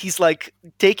effect. He's like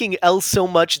taking L so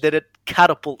much that it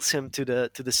catapults him to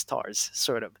the stars,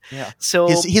 sort of. Yeah. So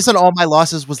he's an all my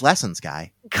losses was lessons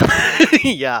guy.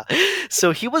 Yeah.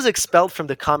 So he was expelled from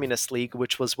the Communist League,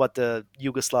 which was what the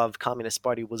Yugoslav Communist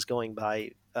Party was going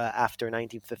by after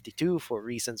 1952 for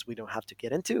reasons we don't have to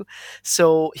get into.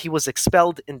 So he was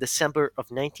expelled in December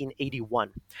of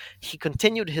 1981. He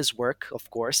continued his work, of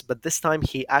course, but this time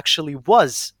he actually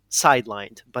was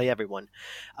sidelined by everyone.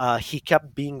 He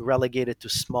kept being relegated to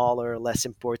smaller, less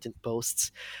important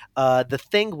posts. The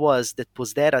thing was that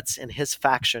Pozderac and his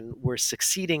faction were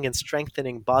succeeding in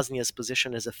strengthening Bosnia's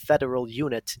position as a federal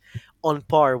unit on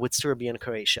par with Serbia and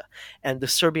Croatia. And the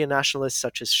Serbian nationalists,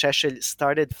 such as Šešelj,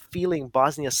 started feeling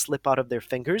Bosnia slip out of their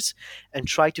fingers and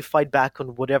try to fight back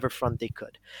on whatever front they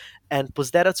could. And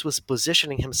Pozderac was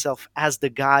positioning himself as the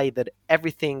guy that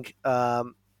everything,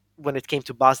 when it came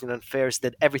to Bosnian affairs,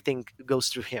 that everything goes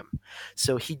through him.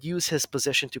 So he'd use his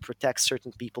position to protect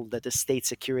certain people that the state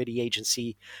security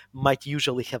agency might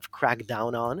usually have cracked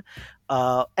down on.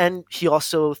 And he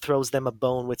also throws them a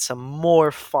bone with some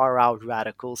more far-out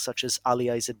radicals, such as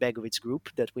Alija Izetbegović group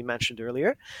that we mentioned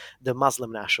earlier, the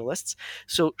Muslim nationalists.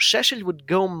 So Šešelj would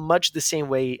go much the same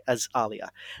way as Alija.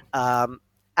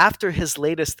 After his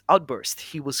latest outburst,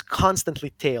 he was constantly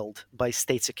tailed by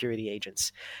state security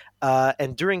agents.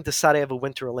 And during the Sarajevo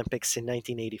Winter Olympics in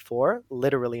 1984,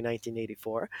 literally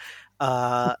 1984,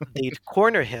 they'd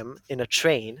corner him in a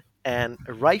train and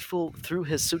rifle through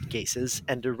his suitcases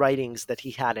and the writings that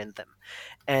he had in them.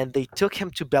 And they took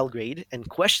him to Belgrade and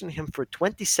questioned him for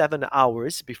 27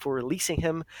 hours before releasing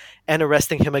him and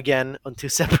arresting him again on 2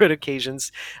 separate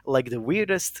occasions, like the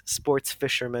weirdest sports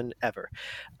fisherman ever.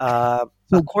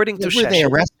 According to What were they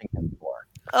Šešelj, arresting him for?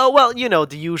 oh, well,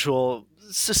 the usual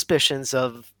suspicions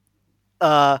of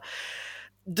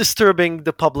disturbing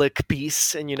the public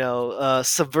peace and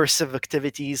subversive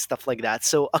activities, stuff like that.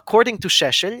 So according to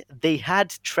Šešelj, they had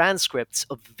transcripts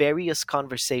of various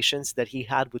conversations that he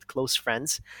had with close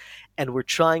friends and were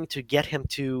trying to get him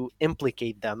to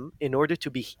implicate them in order to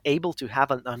be able to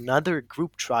have another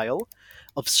group trial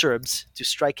of Serbs to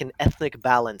strike an ethnic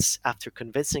balance after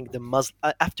convicting the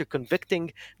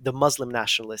Muslim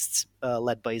nationalists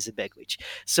led by Izetbegović.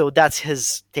 So that's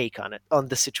his take on it, on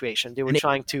the situation. They were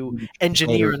trying to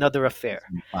engineer another affair.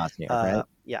 Bosnia, right?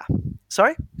 Yeah.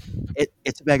 Sorry?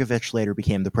 Izetbegović later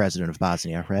became the president of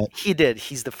Bosnia, right? He did.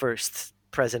 He's the first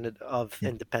president of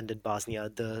independent Bosnia,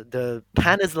 the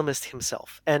pan-Islamist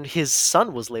himself. And his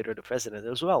son was later the president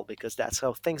as well, because that's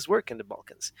how things work in the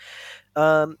Balkans.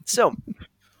 So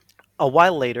a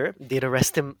while later, they'd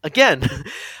arrest him again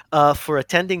for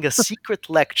attending a secret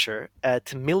lecture at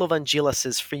Milovan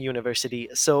Đilas's Free University.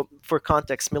 So for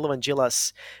context, Milovan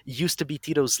Đilas used to be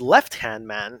Tito's left-hand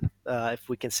man, if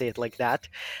we can say it like that.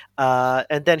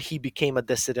 And then he became a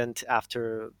dissident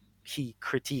after he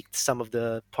critiqued some of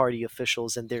the party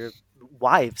officials and their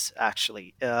wives,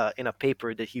 actually, in a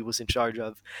paper that he was in charge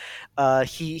of.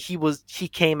 He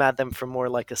came at them from more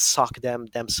like a sock them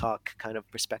sock kind of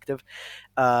perspective,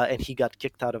 and he got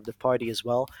kicked out of the party as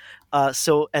well.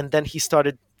 And then he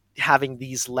started having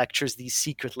these lectures, these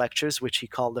secret lectures, which he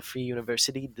called the Free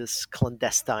University, this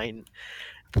clandestine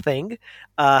thing.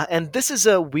 And this is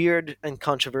a weird and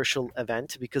controversial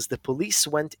event because the police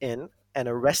went in and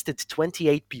arrested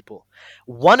 28 people.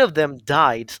 One of them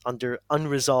died under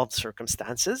unresolved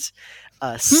circumstances.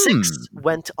 6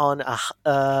 went on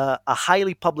a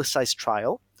highly publicized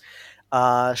trial.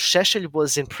 Šešelj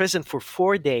was in prison for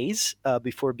 4 days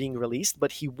before being released,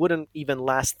 but he wouldn't even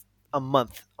last a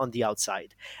month on the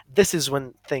outside. This is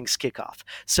when things kick off.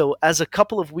 So as a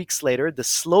couple of weeks later, the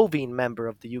Slovene member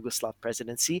of the Yugoslav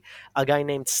presidency, a guy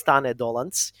named Stane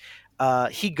Dolanc,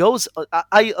 he goes,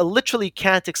 I literally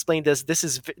can't explain this.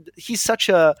 He's such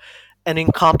an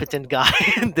incompetent guy,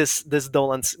 this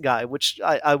Dolanc guy, which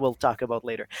I will talk about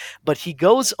later. But he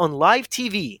goes on live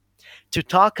TV to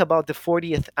talk about the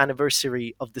 40th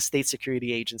anniversary of the State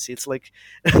Security Agency. It's like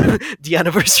the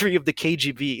anniversary of the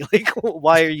KGB. Like,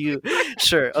 why are you?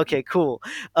 Sure. Okay, cool.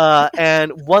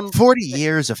 And 40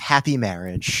 years of happy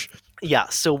marriage. Yeah.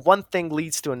 So one thing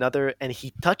leads to another, and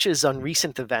he touches on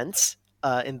recent events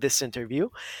in this interview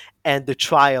and the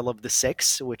trial of the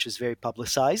 6, which is very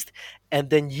publicized,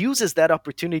 and then uses that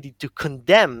opportunity to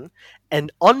condemn an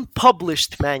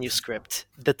unpublished manuscript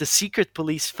that the secret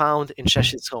police found in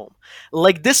Šešelj's home.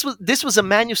 Like this was a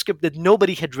manuscript that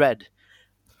nobody had read.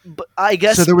 But I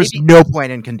guess so there was no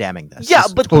point in condemning this. Yeah,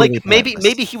 It's but totally like pointless.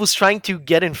 maybe he was trying to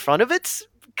get in front of it.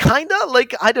 Kinda,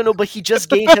 like, I don't know, but he just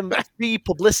gave him free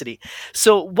publicity.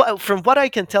 So from what I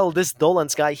can tell, this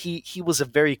Dolanc guy, he was a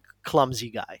very clumsy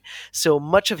guy. So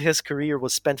much of his career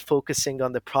was spent focusing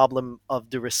on the problem of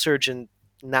the resurgent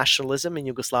nationalism in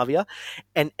Yugoslavia.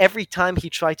 And every time he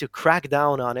tried to crack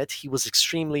down on it, he was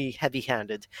extremely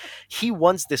heavy-handed. He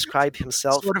once described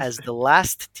himself as the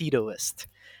last Titoist.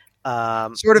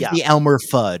 The Elmer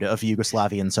Fudd of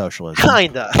Yugoslavian socialism.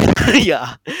 Kinda,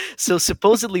 yeah. So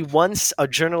supposedly once a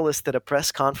journalist at a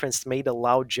press conference made a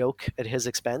loud joke at his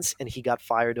expense and he got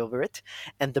fired over it.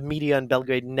 And the media in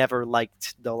Belgrade never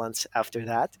liked Dolanc after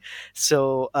that.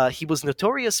 So he was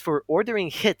notorious for ordering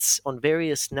hits on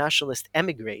various nationalist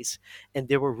emigres. And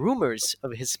there were rumors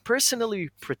of his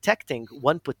personally protecting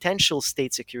one potential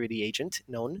state security agent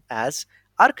known as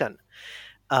Arkan.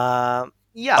 So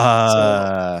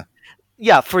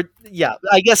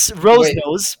I guess Rose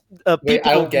knows.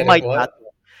 People might not.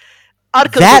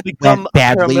 Arkan That will become went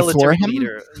badly a for paramilitary him.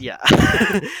 leader. Yeah,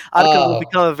 Arkan will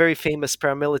become a very famous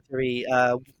paramilitary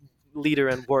leader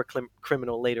and war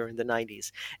criminal later in the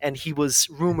 90s, and he was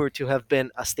rumored to have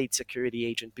been a state security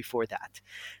agent before that.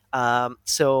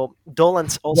 So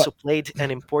Dolanc also played an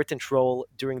important role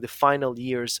during the final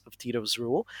years of Tito's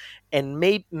rule, and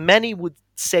many would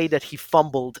say that he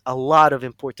fumbled a lot of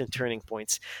important turning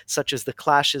points, such as the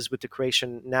clashes with the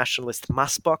Croatian nationalist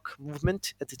Maspok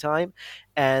movement at the time,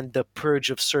 and the purge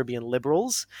of Serbian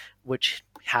liberals, which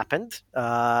happened,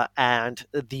 and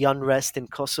the unrest in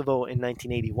Kosovo in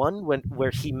 1981,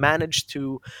 where he managed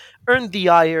to earn the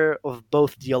ire of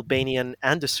both the Albanian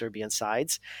and the Serbian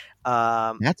sides.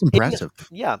 That's impressive.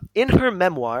 In her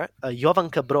memoir,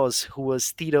 Jovanka Broz, who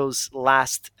was Tito's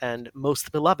last and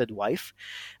most beloved wife,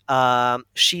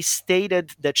 she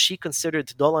stated that she considered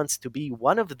Dolanc to be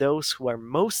one of those who are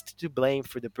most to blame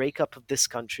for the breakup of this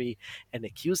country and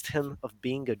accused him of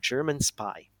being a German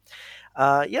spy.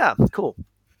 Cool.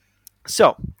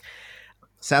 So,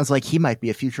 sounds like he might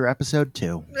be a future episode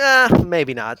too.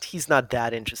 Maybe not. He's not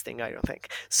that interesting, I don't think.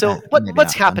 So,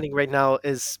 what's happening right now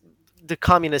is the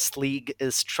Communist League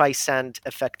is Streisand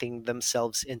affecting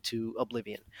themselves into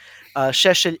oblivion.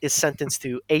 Šešelj is sentenced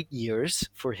to 8 years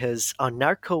for his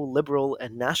anarcho-liberal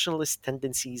and nationalist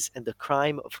tendencies and the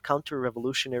crime of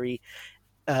counter-revolutionary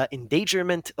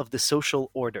endangerment of the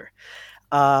social order.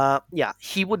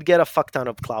 He would get a fuck ton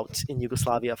of clout in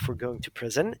Yugoslavia for going to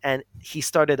prison, and he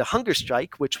started a hunger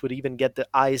strike, which would even get the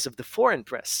eyes of the foreign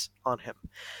press on him.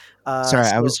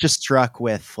 I was just struck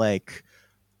with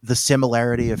the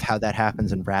similarity of how that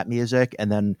happens in rap music,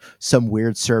 and then some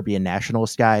weird Serbian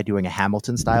nationalist guy doing a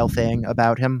Hamilton style thing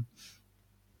about him.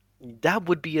 That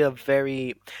would be a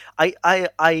very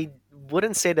I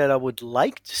wouldn't say that I would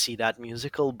like to see that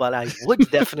musical, but I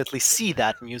would definitely see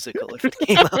that musical if it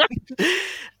came out.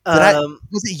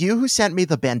 Was it you who sent me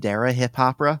the Bandera hip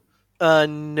opera?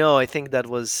 No, I think that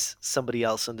was somebody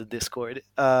else on the Discord.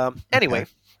 Anyway.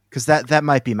 Because that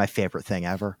might be my favorite thing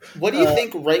ever. What do you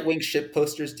think right-wing shit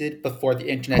posters did before the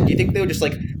internet? Do you think they would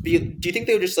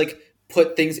just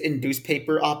put things in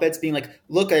newspaper op-eds being like,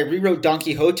 look, I rewrote Don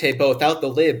Quixote but without the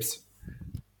libs?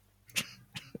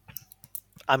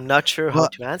 I'm not sure how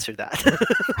to answer that.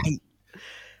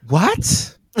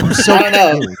 What? I'm so I don't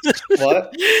know.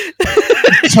 What?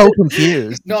 I'm so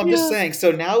confused. No, I'm just saying.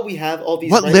 So now we have all these.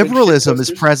 What liberalism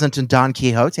is present in Don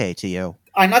Quixote to you?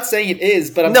 I'm not saying it is,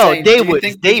 but I'm saying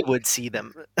they would see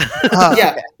them.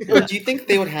 Yeah. Or do you think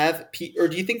they would have? Or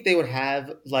do you think they would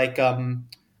have I'm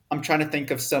trying to think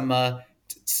of some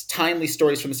timely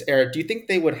stories from this era. Do you think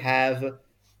they would have?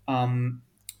 I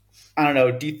don't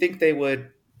know. Do you think they would?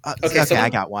 Okay, I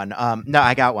got one. No,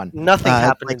 I got one. Nothing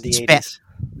happened in the 80s.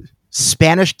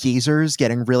 Spanish geezers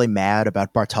getting really mad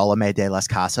about Bartolome de las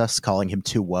Casas, calling him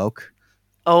too woke.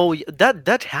 Oh,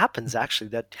 that happens, actually.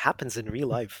 That happens in real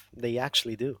life. They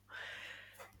actually do.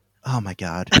 Oh, my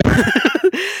God.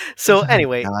 So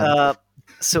anyway,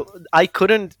 so I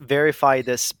couldn't verify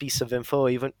this piece of info,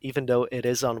 even though it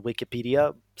is on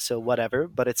Wikipedia, so whatever,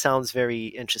 but it sounds very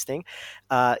interesting.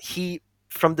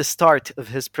 From the start of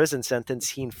his prison sentence,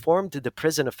 he informed the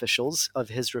prison officials of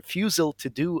his refusal to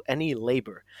do any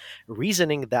labor,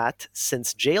 reasoning that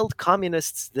since jailed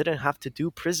communists didn't have to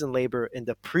do prison labor in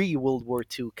the pre-World War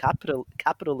II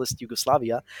capitalist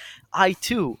Yugoslavia, I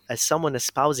too, as someone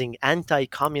espousing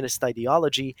anti-communist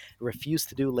ideology, refused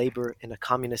to do labor in a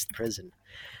communist prison.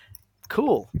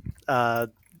 Cool.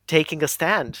 Taking a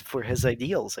stand for his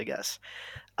ideals, I guess.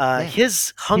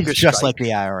 His hunger strike, just like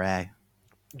the IRA.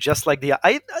 Just like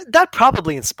that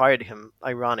probably inspired him,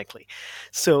 ironically.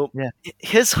 So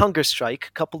his hunger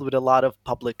strike, coupled with a lot of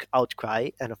public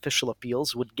outcry and official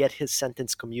appeals, would get his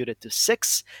sentence commuted to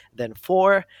 6, then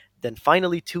 4, then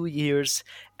finally 2 years.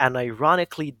 And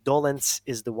ironically, Dolanc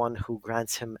is the one who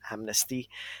grants him amnesty.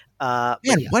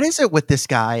 What is it with this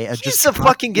guy? He's a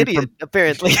fucking idiot,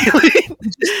 apparently.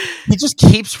 He just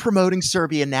keeps promoting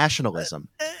Serbian nationalism.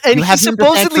 And he's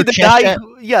supposedly the guy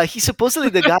he's supposedly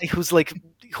the guy who's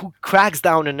who cracks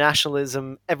down on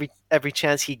nationalism every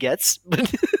chance he gets.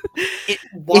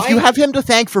 If you have him to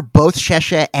thank for both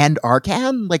Šešelj and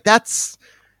Arkan,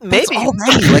 That's Maybe.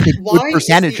 already like a good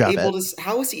percentage of it.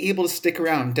 How is he able to stick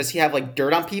around? Does he have like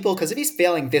dirt on people? Because if he's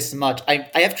failing this much, I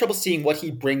have trouble seeing what he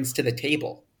brings to the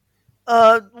table.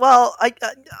 Well,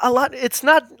 a lot. It's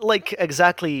not like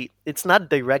exactly. It's not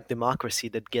direct democracy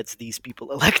that gets these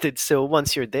people elected. So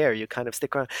once you're there, you kind of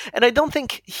stick around. And I don't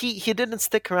think he didn't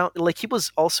stick around. Like he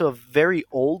was also very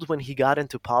old when he got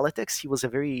into politics. He was a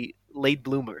very late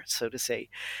bloomer, so to say,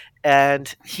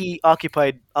 and he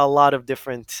occupied a lot of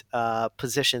different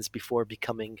positions before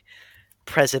becoming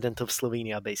president of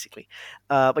Slovenia, basically.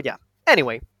 But yeah.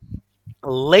 Anyway,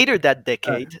 later that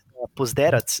decade,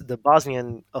 Pozderac, the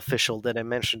Bosnian official that I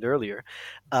mentioned earlier,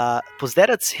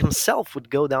 Pozderac himself would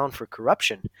go down for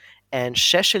corruption. And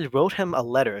Šešelj wrote him a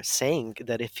letter saying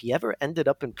that if he ever ended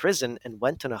up in prison and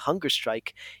went on a hunger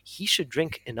strike, he should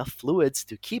drink enough fluids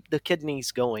to keep the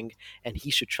kidneys going, and he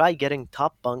should try getting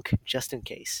top bunk just in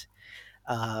case.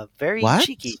 Very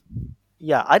cheeky.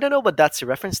 Yeah, I don't know what that's a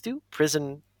reference to.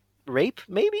 Prison rape,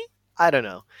 maybe? I don't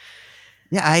know.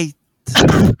 Yeah,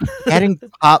 getting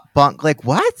top bunk, like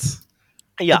what?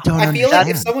 Yeah, I feel like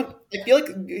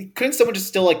couldn't someone just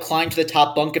still like climb to the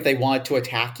top bunk if they wanted to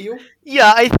attack you?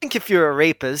 Yeah, I think if you're a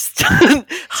rapist,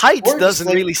 height doesn't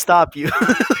really stop you.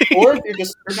 Or if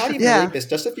you're not even a rapist,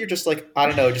 just if you're just like, I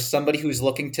don't know, just somebody who's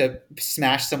looking to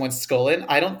smash someone's skull in,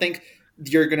 I don't think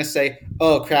you're gonna say,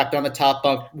 "Oh crap, on the top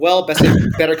bunk." Well,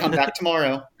 better come back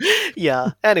tomorrow.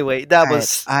 Yeah. Anyway, that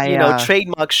was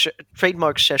trademark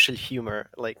Šešelj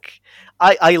humor. Like,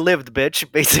 I lived,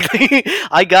 bitch. Basically,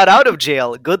 I got out of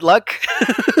jail. Good luck.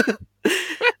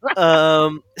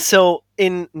 So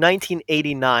in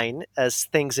 1989, as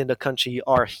things in the country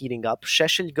are heating up,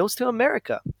 Šešelj goes to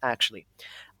America, actually.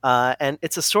 And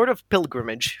it's a sort of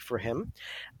pilgrimage for him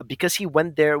because he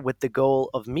went there with the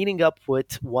goal of meeting up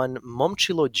with one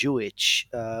Momčilo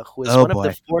Đujić, who is one of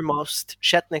the foremost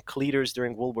Chetnik leaders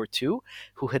during World War II,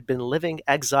 who had been living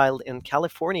exiled in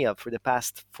California for the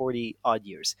past 40-odd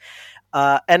years.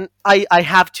 And I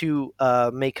have to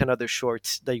make another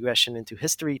short digression into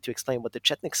history to explain what the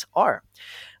Chetniks are.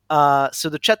 So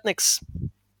the Chetniks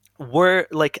were,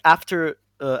 like, after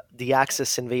the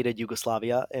Axis invaded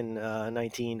Yugoslavia in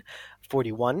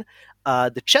 1941.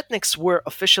 The Chetniks were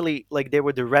officially, like, they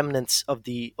were the remnants of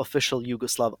the official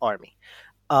Yugoslav army.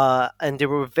 And they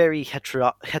were very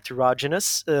heterodox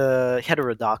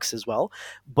as well.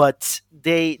 But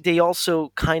they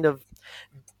also kind of,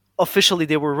 officially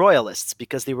they were royalists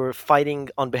because they were fighting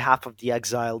on behalf of the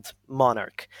exiled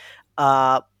monarch.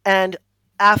 And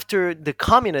after the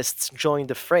communists joined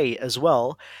the fray as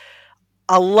well,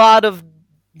 a lot of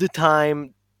the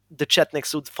time the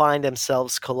Chetniks would find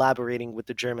themselves collaborating with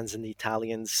the Germans and the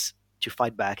Italians to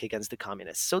fight back against the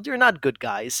communists. So they're not good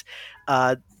guys.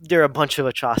 There are a bunch of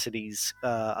atrocities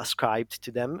ascribed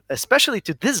to them, especially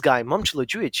to this guy, Momčilo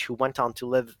Đujić, who went on to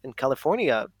live in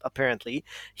California, apparently.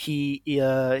 He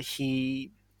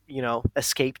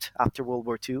escaped after World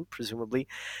War II, presumably,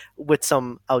 with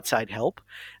some outside help.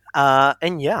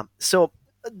 So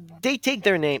they take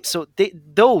their name. So the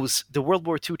World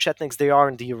War II Chetniks, they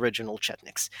aren't the original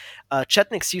Chetniks.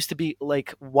 Chetniks used to be,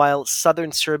 like, while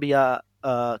southern Serbia,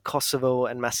 Kosovo,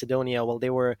 and Macedonia, they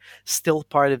were still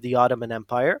part of the Ottoman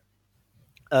Empire.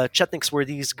 Chetniks were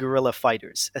these guerrilla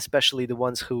fighters, especially the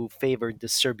ones who favored the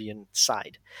Serbian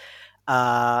side.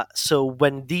 So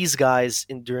when these guys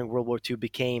during World War II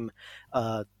became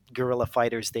guerrilla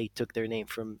fighters, they took their name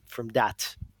from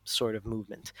that sort of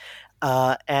movement.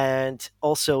 And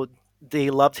also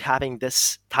they loved having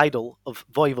this title of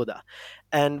voivoda.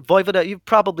 And voivoda, you've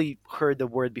probably heard the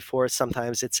word before.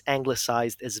 Sometimes it's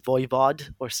anglicized as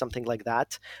voivod or something like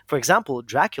that. For example,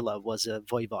 Dracula was a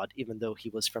voivod, even though he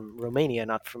was from Romania,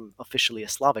 not from officially a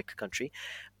Slavic country.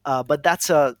 But that's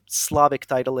a Slavic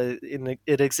title.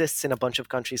 It exists in a bunch of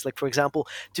countries. Like, for example,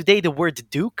 today the word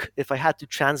duke, if I had to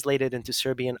translate it into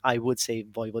Serbian, I would say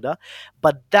voivoda.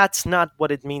 But that's not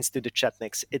what it means to the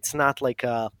Chetniks. It's not like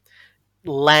a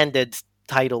landed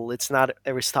title. It's not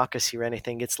aristocracy or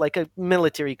anything. It's like a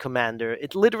military commander.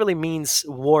 It literally means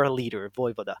war leader,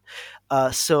 voivoda.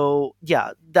 So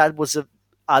yeah, that was a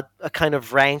kind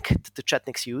of rank that the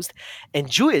Chetniks used. And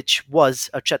Đujić was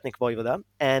a Chetnik voivoda.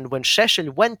 And when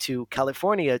Šešelj went to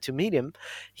California to meet him,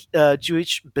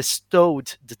 Đujić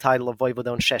bestowed the title of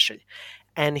voivoda on Šešelj.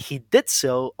 And he did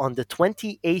so on the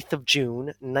 28th of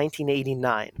June,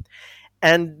 1989.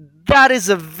 And that is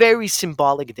a very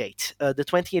symbolic date. The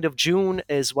 28th of June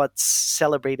is what's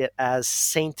celebrated as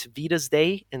Saint Vita's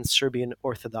Day in Serbian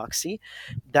Orthodoxy.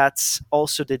 That's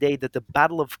also the day that the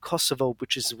Battle of Kosovo,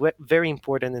 which is very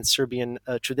important in Serbian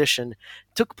tradition,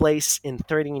 took place in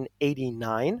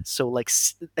 1389. So, like,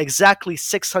 exactly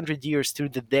 600 years to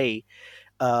the day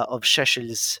of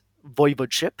Šešelj's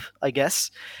voivodeship, I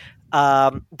guess.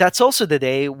 That's also the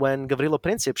day when Gavrilo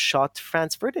Princip shot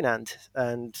Franz Ferdinand,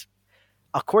 and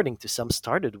according to some,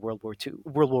 started World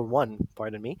War I.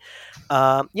 Pardon me.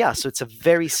 Yeah, so it's a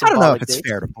very symbolic. I don't know if it's date.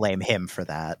 fair to blame him for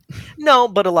that. No,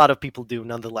 but a lot of people do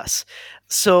nonetheless.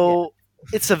 So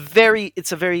it's a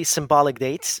very symbolic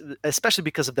date, especially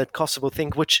because of that Kosovo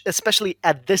thing, which, especially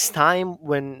at this time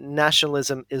when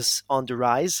nationalism is on the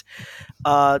rise,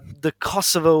 the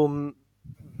Kosovo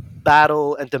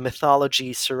battle and the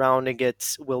mythology surrounding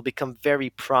it will become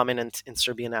very prominent in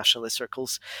Serbian nationalist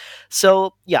circles.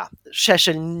 So yeah,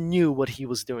 Šešelj knew what he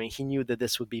was doing. He knew that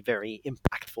this would be very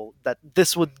impactful, that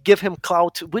this would give him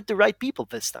clout with the right people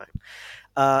this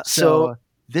time. So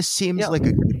this seems like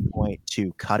a good point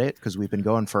to cut it, because we've been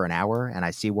going for an hour and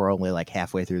I see we're only like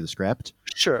halfway through the script.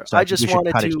 Sure. So I just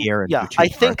wanted cut it to. here and Yeah, do two I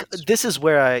think parts. this is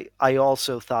where I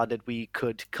also thought that we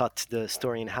could cut the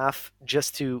story in half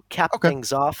just to cap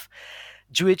things off.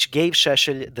 Đujić gave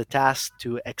Šešelj the task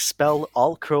to expel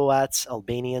all Croats,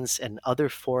 Albanians, and other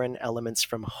foreign elements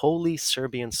from holy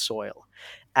Serbian soil,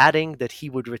 adding that he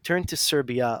would return to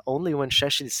Serbia only when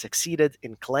Šešelj succeeded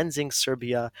in cleansing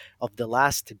Serbia of the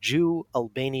last Jew,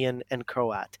 Albanian, and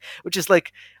Croat. Which is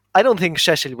like, I don't think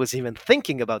Šešelj was even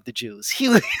thinking about the Jews. He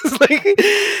was like,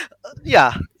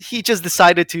 yeah, he just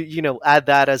decided to, add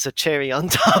that as a cherry on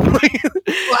top.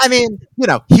 Well, I mean,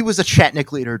 he was a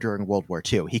Chetnik leader during World War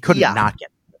II. He couldn't not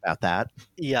get about that.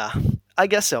 Yeah, I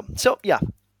guess so. So yeah,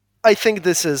 I think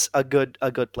this is a good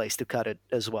place to cut it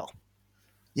as well.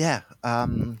 Yeah,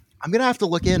 I'm gonna have to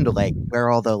look into where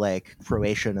all the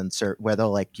Croatian and where the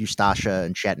Ustasha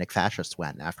and Chetnik fascists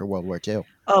went after World War II.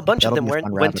 A bunch That'll of them be a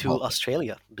fun went rabbit to hole.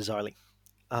 Australia, bizarrely.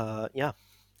 Yeah.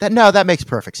 That makes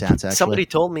perfect sense. Actually, Somebody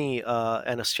told me,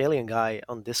 an Australian guy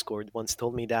on Discord once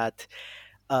told me that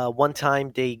one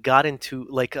time they got into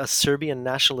a Serbian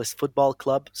nationalist football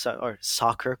club, or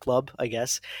soccer club, I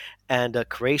guess, and a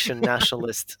Croatian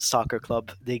nationalist soccer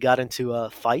club. They got into a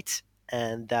fight,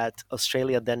 and that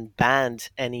Australia then banned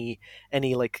any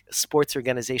sports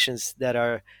organizations that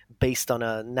are based on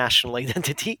a national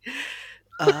identity.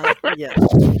 Yeah.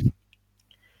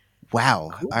 Wow.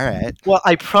 Cool. All right. Well,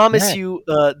 I promise you,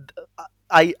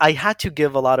 I had to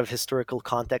give a lot of historical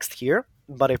context here,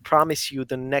 but I promise you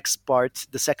the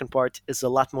second part is a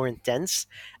lot more intense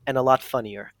and a lot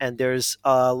funnier, and there's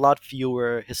a lot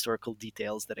fewer historical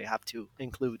details that I have to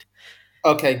include.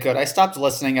 Okay, good. I stopped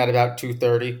listening at about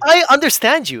 2:30. I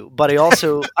understand you, but I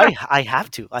also I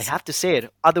have to say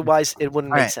it, otherwise it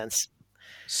wouldn't make sense.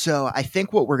 So I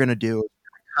think what we're gonna do is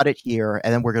cut it here,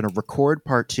 and then we're gonna record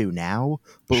part 2 now,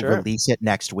 but release it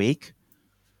next week.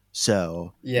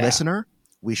 So, listener,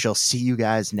 we shall see you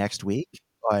guys next week,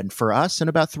 and for us in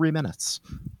about 3 minutes.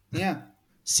 Yeah.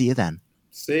 See you then.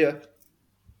 See ya.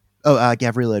 Oh,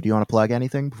 Gavrilo, do you want to plug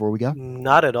anything before we go?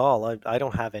 Not at all. I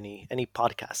don't have any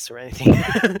podcasts or anything.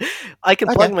 I can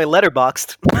plug my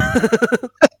Letterboxd.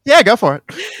 Yeah, go for it.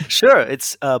 Sure.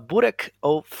 It's burek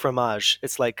au fromage.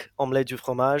 It's like omelette du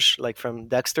fromage, like from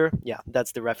Dexter. Yeah,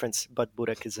 that's the reference. But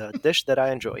burek is a dish that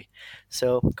I enjoy.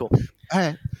 So, cool. All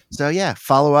right. So, yeah,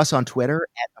 follow us on Twitter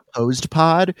at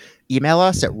OpposedPod. Email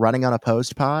us at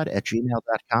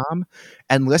runningonopposedpod@gmail.com.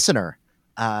 And listener,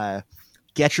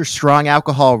 get your strong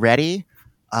alcohol ready.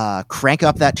 Crank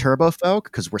up that turbo folk,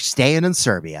 because we're staying in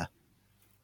Serbia.